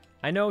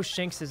 I know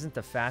Shinx isn't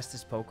the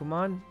fastest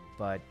Pokemon,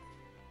 but...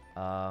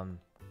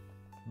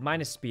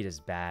 minus speed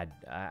is bad.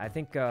 I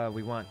think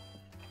we want...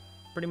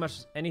 pretty much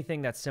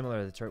anything that's similar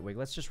to the Turtwig.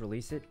 Let's just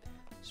release it.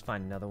 Just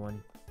find another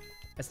one.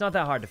 It's not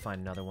that hard to find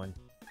another one.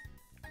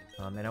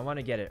 And I want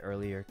to get it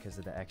earlier because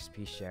of the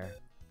XP share.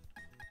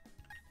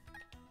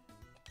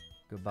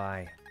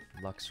 Goodbye,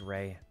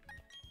 Luxray.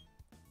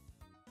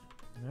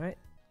 Alright.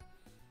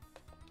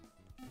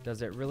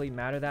 Does it really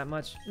matter that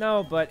much?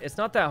 No, but it's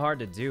not that hard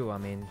to do. I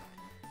mean,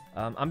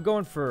 I'm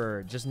going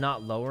for just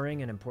not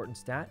lowering an important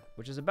stat,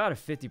 which is about a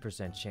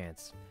 50%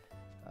 chance.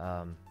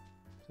 So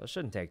it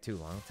shouldn't take too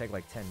long. It'll take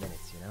like 10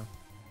 minutes, you know?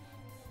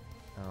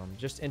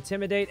 Just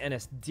Intimidate and a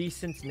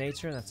decent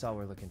nature, that's all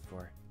we're looking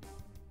for.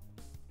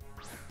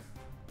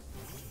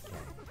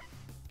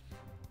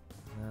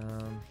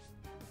 Okay.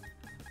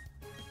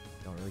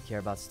 Don't really care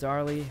about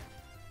Starly.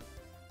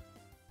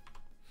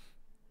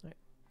 Right.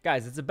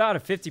 Guys, it's about a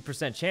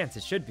 50% chance.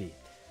 It should be.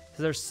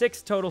 So there's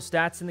 6 total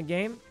stats in the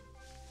game.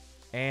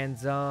 And,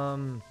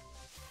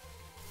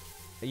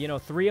 you know,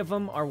 3 of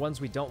them are ones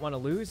we don't want to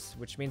lose,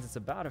 which means it's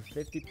about a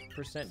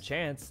 50%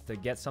 chance to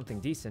get something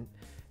decent.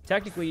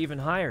 Technically even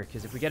higher,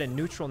 because if we get a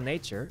neutral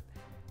nature,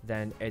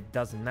 then it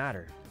doesn't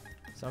matter.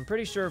 So I'm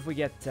pretty sure if we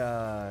get,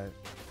 yeah,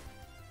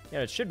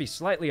 it should be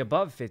slightly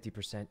above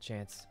 50%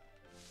 chance.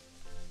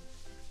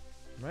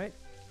 Right?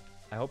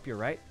 I hope you're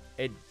right.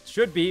 It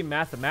should be,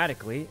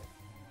 mathematically,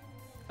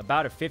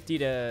 about a 50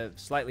 to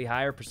slightly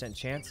higher %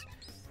 chance.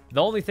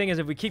 The only thing is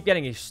if we keep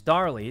getting a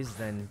Starlies,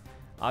 then...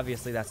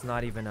 obviously, that's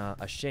not even a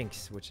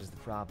Shinx, which is the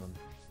problem.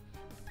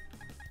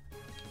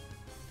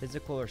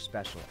 Physical or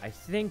special? I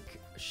think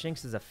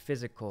Shinx is a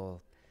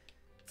physical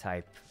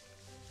type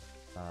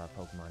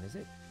Pokemon, is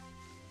it?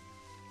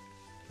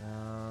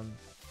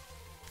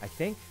 I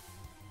think.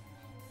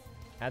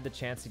 Had the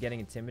chance of getting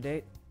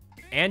Intimidate.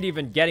 And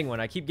even getting one.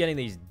 I keep getting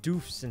these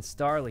doofs and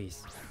starlies.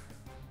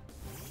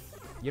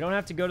 You don't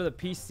have to go to the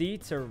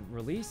PC to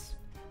release?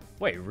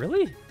 Wait,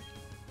 really?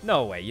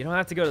 No way. You don't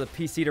have to go to the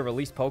PC to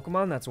release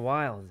Pokemon? That's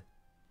wild.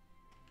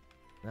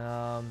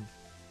 That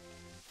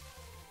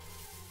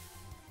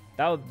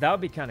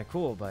would be kind of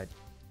cool, but...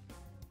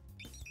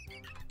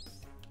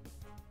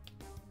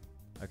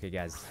 Okay,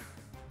 guys.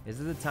 Is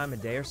it the time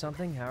of day or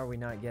something? How are we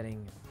not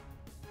getting...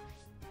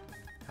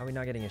 How are we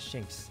not getting a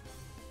Shinx?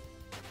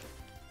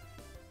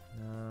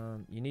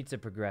 You need to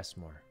progress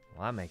more.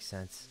 Well, that makes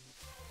sense.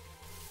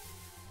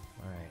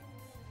 Alright.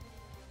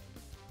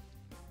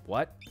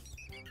 What?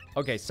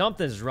 Okay,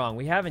 something's wrong.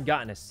 We haven't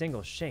gotten a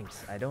single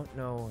Shinx. I don't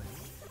know.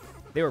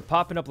 They were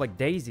popping up like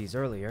daisies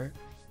earlier.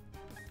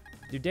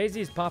 Do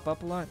daisies pop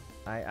up a lot?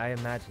 I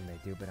imagine they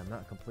do, but I'm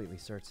not completely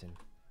certain.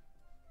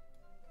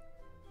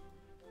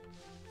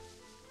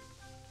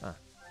 Huh.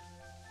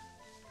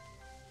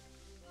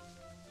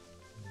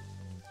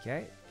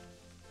 Okay.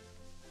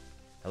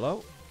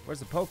 Hello? Where's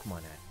the Pokemon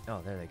at?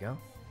 Oh, there they go.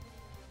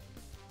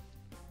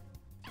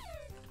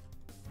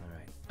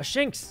 Alright. A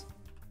Shinx!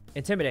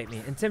 Intimidate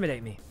me.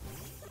 Intimidate me.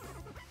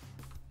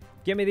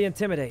 Give me the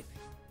Intimidate.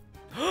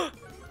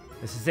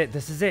 This is it.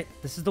 This is it.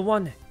 This is the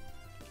one.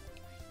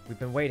 We've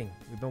been waiting.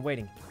 We've been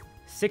waiting.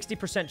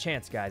 60%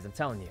 chance, guys. I'm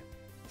telling you.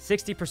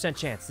 60%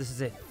 chance. This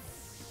is it.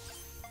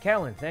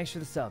 Callan, thanks for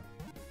the sub.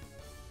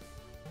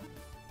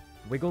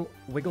 Wiggle.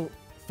 Wiggle.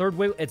 Third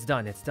wiggle. It's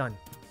done. It's done.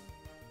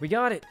 We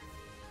got it.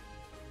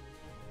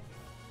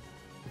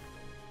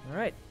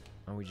 Alright.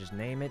 And we just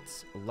name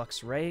it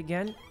Luxray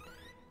again.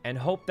 And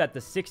hope that the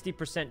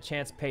 60%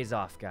 chance pays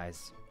off,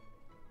 guys.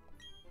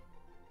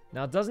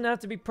 Now, it doesn't have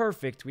to be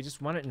perfect. We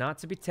just want it not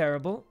to be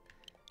terrible.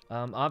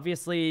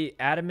 Obviously,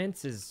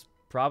 Adamant is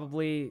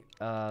probably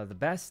the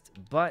best.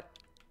 But,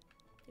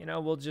 you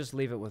know, we'll just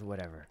leave it with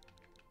whatever.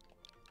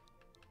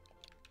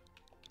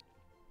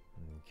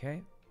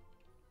 Okay.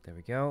 There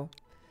we go.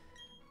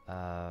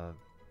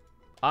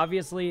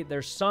 Obviously,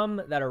 there's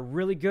some that are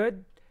really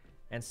good.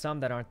 And some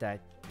that aren't that,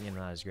 you know,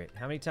 not as great.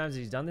 How many times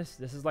has he done this?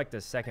 This is like the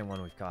second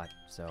one we've caught,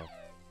 so.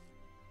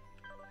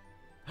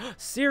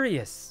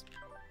 Serious!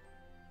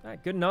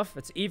 Alright, good enough.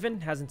 It's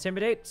even. Has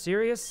Intimidate.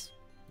 Serious.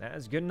 That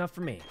is good enough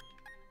for me.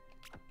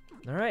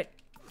 Alright.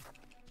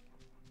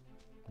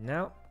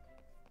 Now,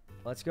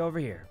 let's go over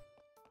here.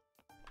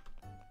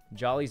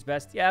 Jolly's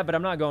best. Yeah, but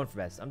I'm not going for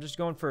best. I'm just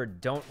going for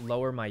don't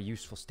lower my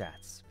useful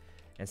stats.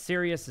 And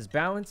Serious is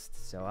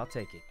balanced, so I'll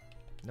take it.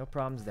 No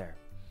problems there.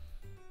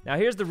 Now,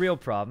 here's the real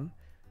problem.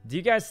 Do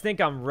you guys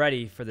think I'm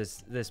ready for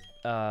this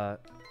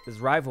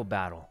rival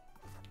battle?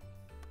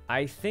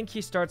 I think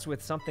he starts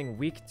with something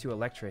weak to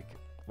electric.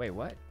 Wait,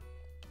 what?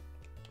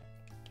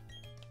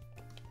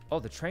 Oh,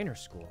 the trainer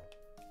school.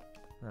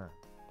 Huh.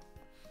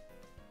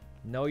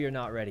 No, you're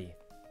not ready.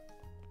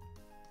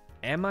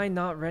 Am I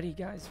not ready,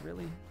 guys?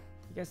 Really?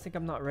 You guys think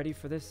I'm not ready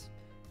for this?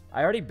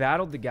 I already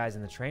battled the guys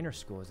in the trainer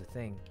school as a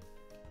thing.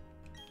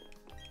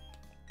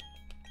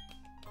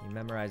 You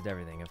memorized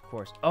everything, of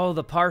course. Oh,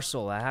 the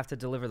parcel. I have to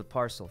deliver the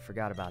parcel.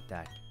 Forgot about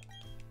that.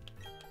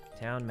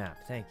 Town map.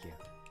 Thank you.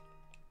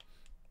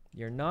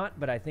 You're not,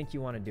 but I think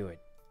you want to do it.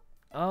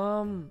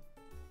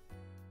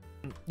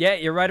 Yeah,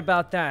 you're right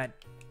about that.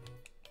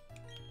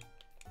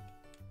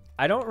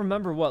 I don't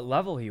remember what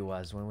level he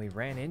was when we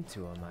ran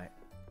into him.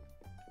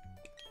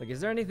 Like,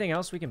 is there anything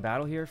else we can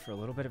battle here for a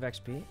little bit of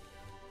XP?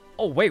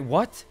 Oh, wait,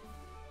 what?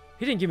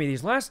 He didn't give me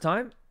these last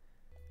time.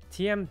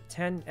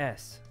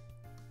 TM10S.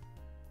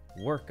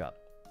 Workup.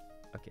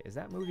 Okay, is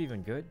that move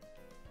even good?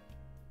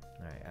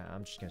 Alright,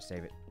 I'm just gonna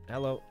save it.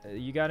 Hello,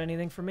 you got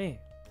anything for me?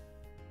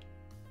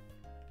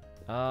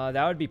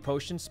 That would be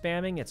potion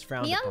spamming. It's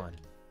frowned upon.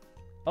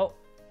 Oh. Right.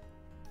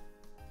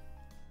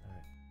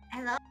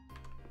 Hello?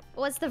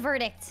 What's the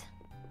verdict?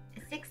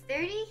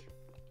 6:30?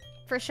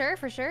 For sure,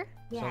 for sure?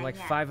 Yeah, So like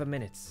yeah. 5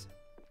 minutes.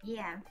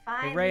 Yeah,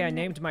 5 Hey, Ray, I minutes.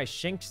 named my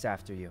Shinx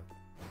after you.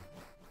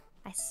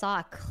 I saw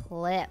a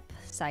clip,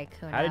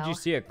 Sykkuno. How did you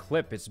see a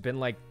clip? It's been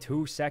like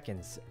 2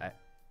 seconds.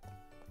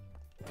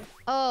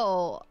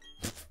 Oh.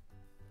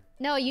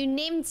 No, you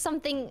named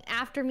something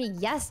after me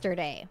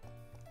yesterday.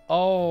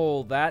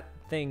 Oh, that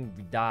thing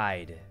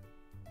died.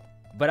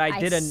 But I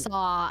did I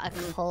saw a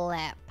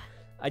clip.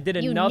 I did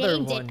another You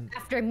named one. it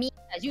after me,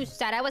 as you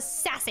said I was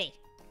sassy.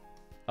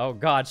 Oh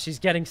God, she's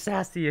getting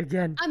sassy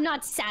again. I'm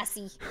not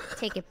sassy.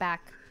 Take it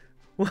back.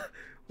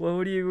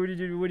 What do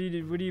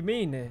you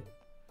mean?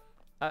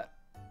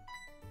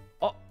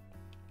 Oh.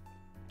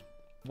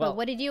 Well,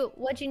 what'd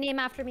you name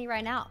after me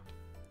right now?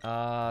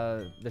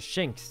 The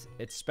Shinx.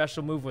 Its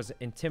special move was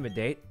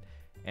Intimidate,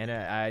 and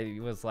I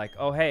was like,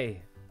 oh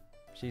hey,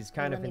 she's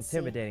kind of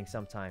intimidating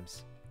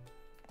sometimes.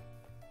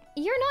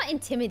 You're not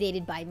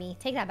intimidated by me.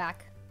 Take that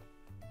back.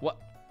 What?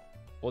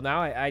 Well,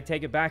 now I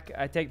take it back.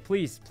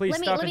 Please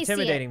stop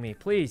intimidating me,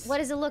 please. What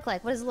does it look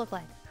like? What does it look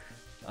like?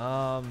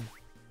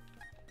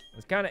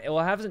 It's kind of,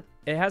 well,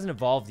 it hasn't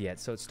evolved yet.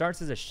 So it starts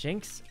as a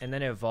Shinx, and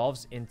then it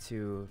evolves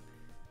into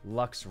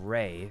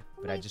Luxray,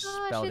 but I just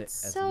spelled it as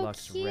so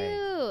Luxray.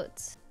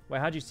 Cute. Wait,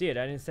 how'd you see it?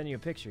 I didn't send you a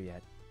picture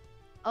yet.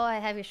 Oh, I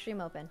have your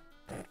stream open.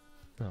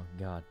 Oh,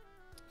 God.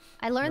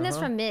 I learned this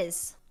from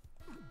Miz.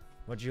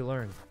 What'd you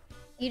learn?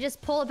 You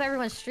just pull up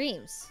everyone's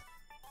streams.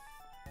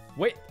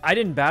 Wait, I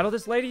didn't battle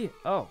this lady?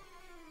 Oh.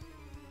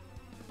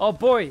 Oh,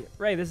 boy.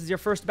 Ray, this is your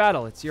first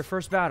battle. It's your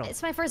first battle.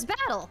 It's my first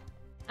battle.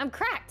 I'm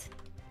cracked.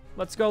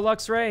 Let's go,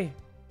 Lux Ray.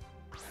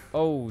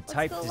 Oh,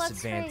 type go,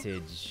 Lux Ray.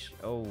 disadvantage.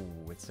 Oh,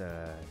 it's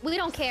a... We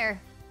don't care.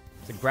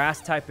 It's a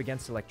grass type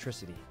against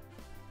electricity.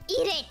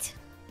 Eat it!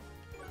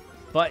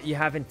 But you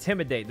have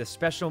Intimidate, the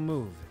special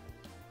move.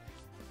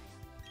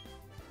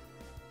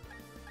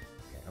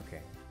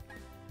 Okay.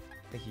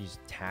 I think he's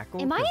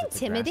Tackle. Am I 'cause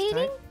it's a grass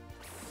intimidating? type.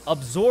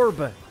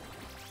 Absorb.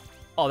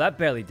 Oh, that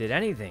barely did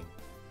anything.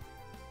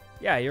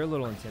 Yeah, you're a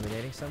little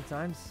intimidating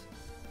sometimes.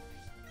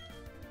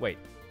 Wait.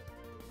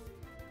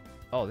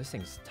 Oh, this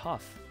thing's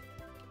tough.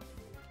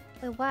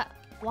 Wait, what?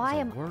 Why That's a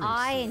am worry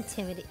I seed.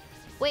 intimidating?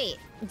 Wait,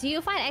 do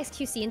you find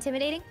XQC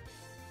intimidating?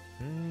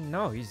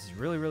 No, he's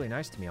really, really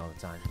nice to me all the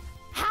time.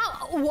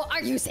 How? What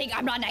are you saying?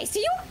 I'm not nice to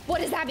you? What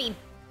does that mean?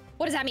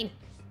 What does that mean?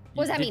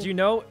 What does that mean? Did you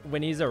know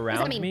when he's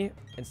around mean? me,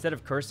 instead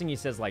of cursing, he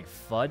says like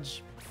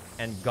fudge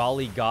and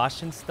golly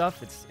gosh and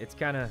stuff? It's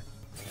kind of...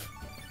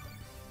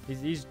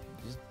 He's,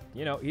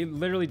 you know, he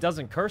literally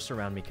doesn't curse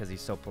around me because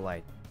he's so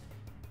polite.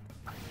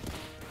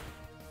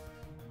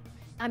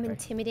 I'm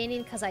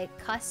intimidating because I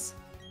cuss?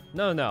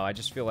 No, I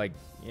just feel like,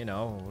 you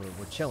know,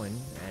 we're chilling,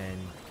 and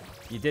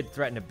you did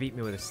threaten to beat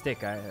me with a stick.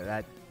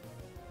 That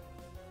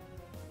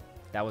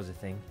was a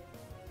thing.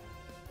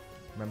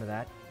 Remember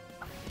that?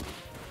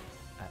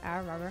 I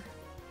remember.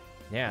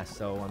 Yeah,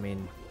 so, I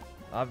mean,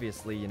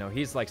 obviously, you know,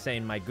 he's like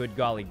saying my good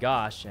golly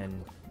gosh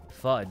and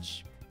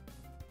fudge.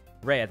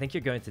 Ray, I think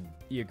you're going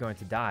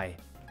to die.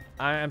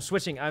 I'm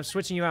switching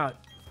you out.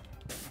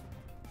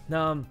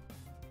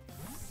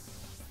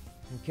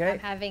 Okay. I'm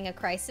having a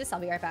crisis. I'll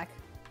be right back.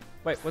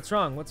 Wait, what's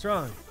wrong? What's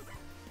wrong?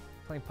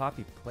 Playing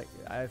Poppy.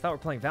 I thought we're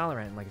playing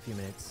Valorant in like a few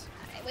minutes.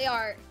 We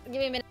are. Give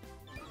me a minute.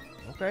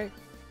 Okay.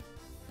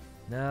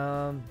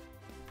 A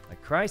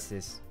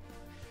crisis.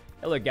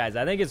 Hey, look, guys,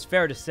 I think it's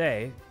fair to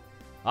say,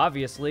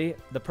 obviously,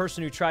 the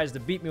person who tries to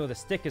beat me with a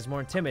stick is more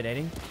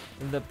intimidating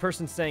than the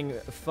person saying,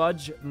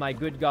 fudge my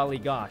good golly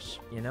gosh,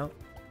 you know?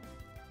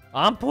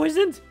 I'm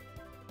poisoned?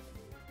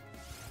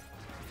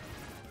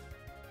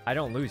 I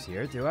don't lose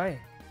here, do I?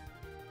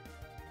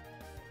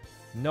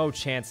 No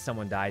chance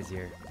someone dies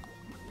here.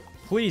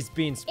 Please,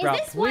 Bean Sprout,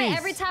 Is this please. why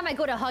every time I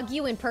go to hug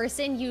you in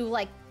person, you,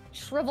 like,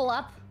 shrivel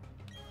up?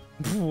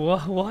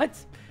 What?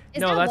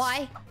 Is that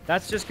why?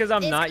 That's just because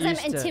I'm not used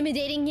to... I'm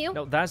intimidating you?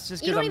 No, that's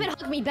just You because don't even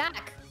hug me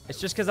back.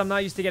 It's just because I'm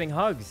not used to getting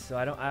hugs, so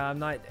I'm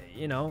not,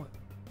 you know...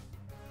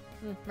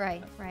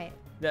 Right.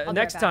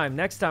 Next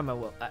time I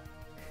will.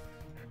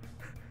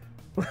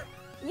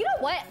 You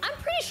know what? I'm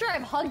pretty sure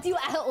I've hugged you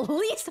at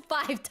least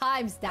 5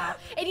 times now,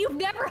 and you've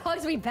never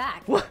hugged me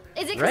back. What?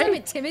 Is it because I'm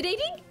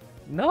intimidating?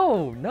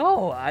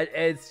 No.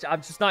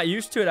 I'm just not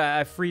used to it.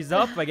 I freeze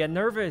up. I get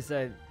nervous.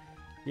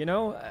 You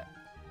know.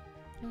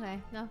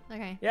 Okay. No.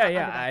 Okay.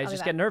 Yeah. I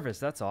just get nervous.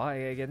 That's all.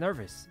 I get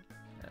nervous,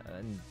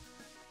 and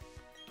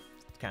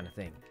kind of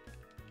thing.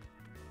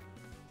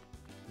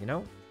 You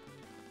know.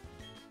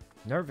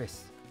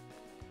 Nervous.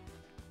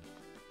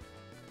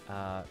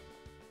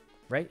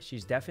 Right?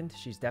 She's deafened.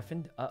 She's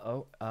deafened.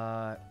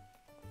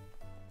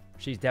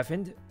 She's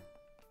deafened.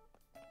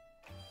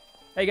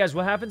 Hey, guys,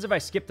 what happens if I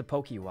skip the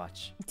Poke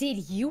Watch?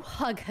 Did you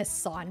hug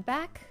Hasan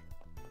back?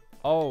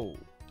 Oh.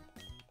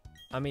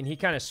 I mean, he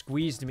kind of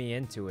squeezed me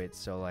into it,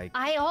 so, like...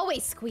 I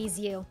always squeeze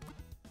you.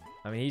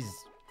 I mean, he's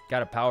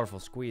got a powerful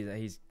squeeze.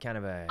 He's kind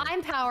of a...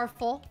 I'm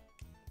powerful.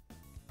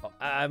 Oh,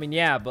 I mean,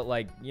 yeah, but,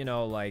 like, you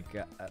know, like...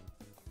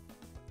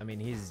 I mean,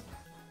 he's...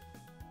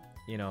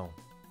 You know,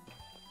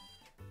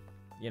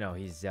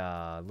 he's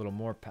a little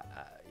more...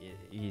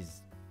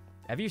 he's...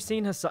 Have you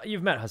seen Hasan?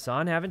 You've met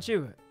Hasan, haven't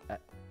you?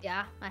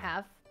 Yeah, I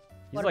have.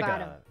 He's What like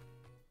about a... him?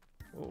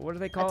 What do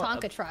they call A it?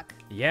 Tonka truck.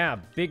 Yeah,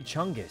 Big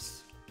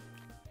Chungus.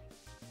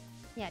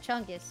 Yeah,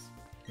 Chungus.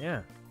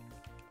 Yeah.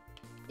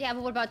 Yeah,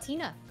 but what about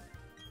Tina?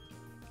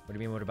 What do you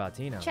mean, what about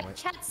Tina?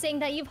 Chat's saying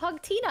that you've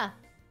hugged Tina.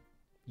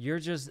 You're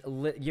just...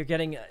 You're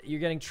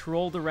getting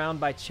trolled around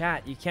by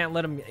chat. You can't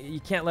let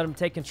him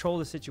take control of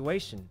the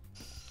situation.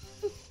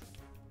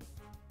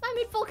 I'm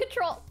in full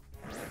control.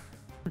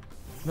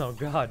 Oh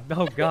God.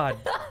 Oh God.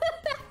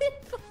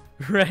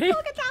 Right?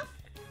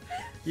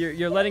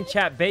 You're letting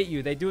chat bait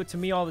you. They do it to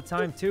me all the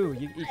time too.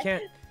 You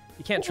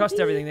can't trust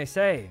everything they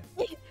say.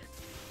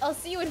 I'll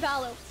see you in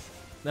Valor.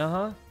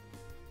 Uh-huh.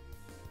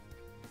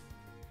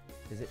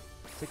 Is it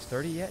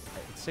 6:30 yet?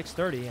 It's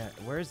 6:30.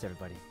 Where is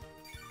everybody?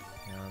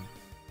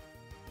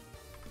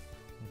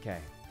 Okay.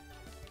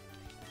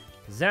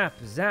 Zap,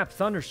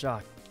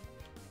 Thundershock.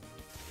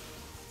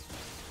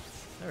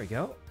 There we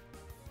go.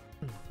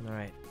 All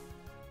right.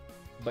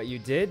 But you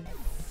did?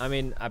 I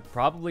mean, I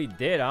probably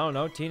did. I don't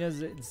know.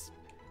 Tina's...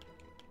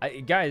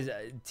 guys,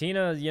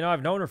 Tina, you know,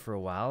 I've known her for a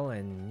while,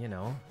 and, you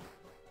know...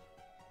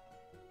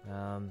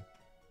 All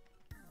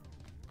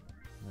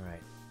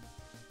right.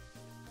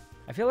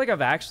 I feel like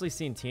I've actually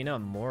seen Tina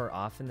more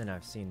often than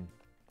I've seen...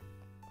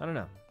 I don't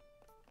know.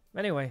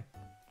 Anyway.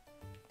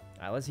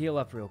 Alright, let's heal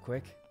up real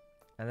quick.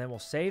 And then we'll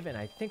save, and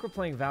I think we're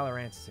playing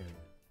Valorant soon.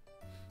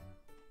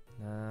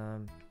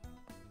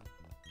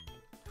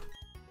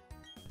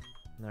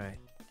 Alright.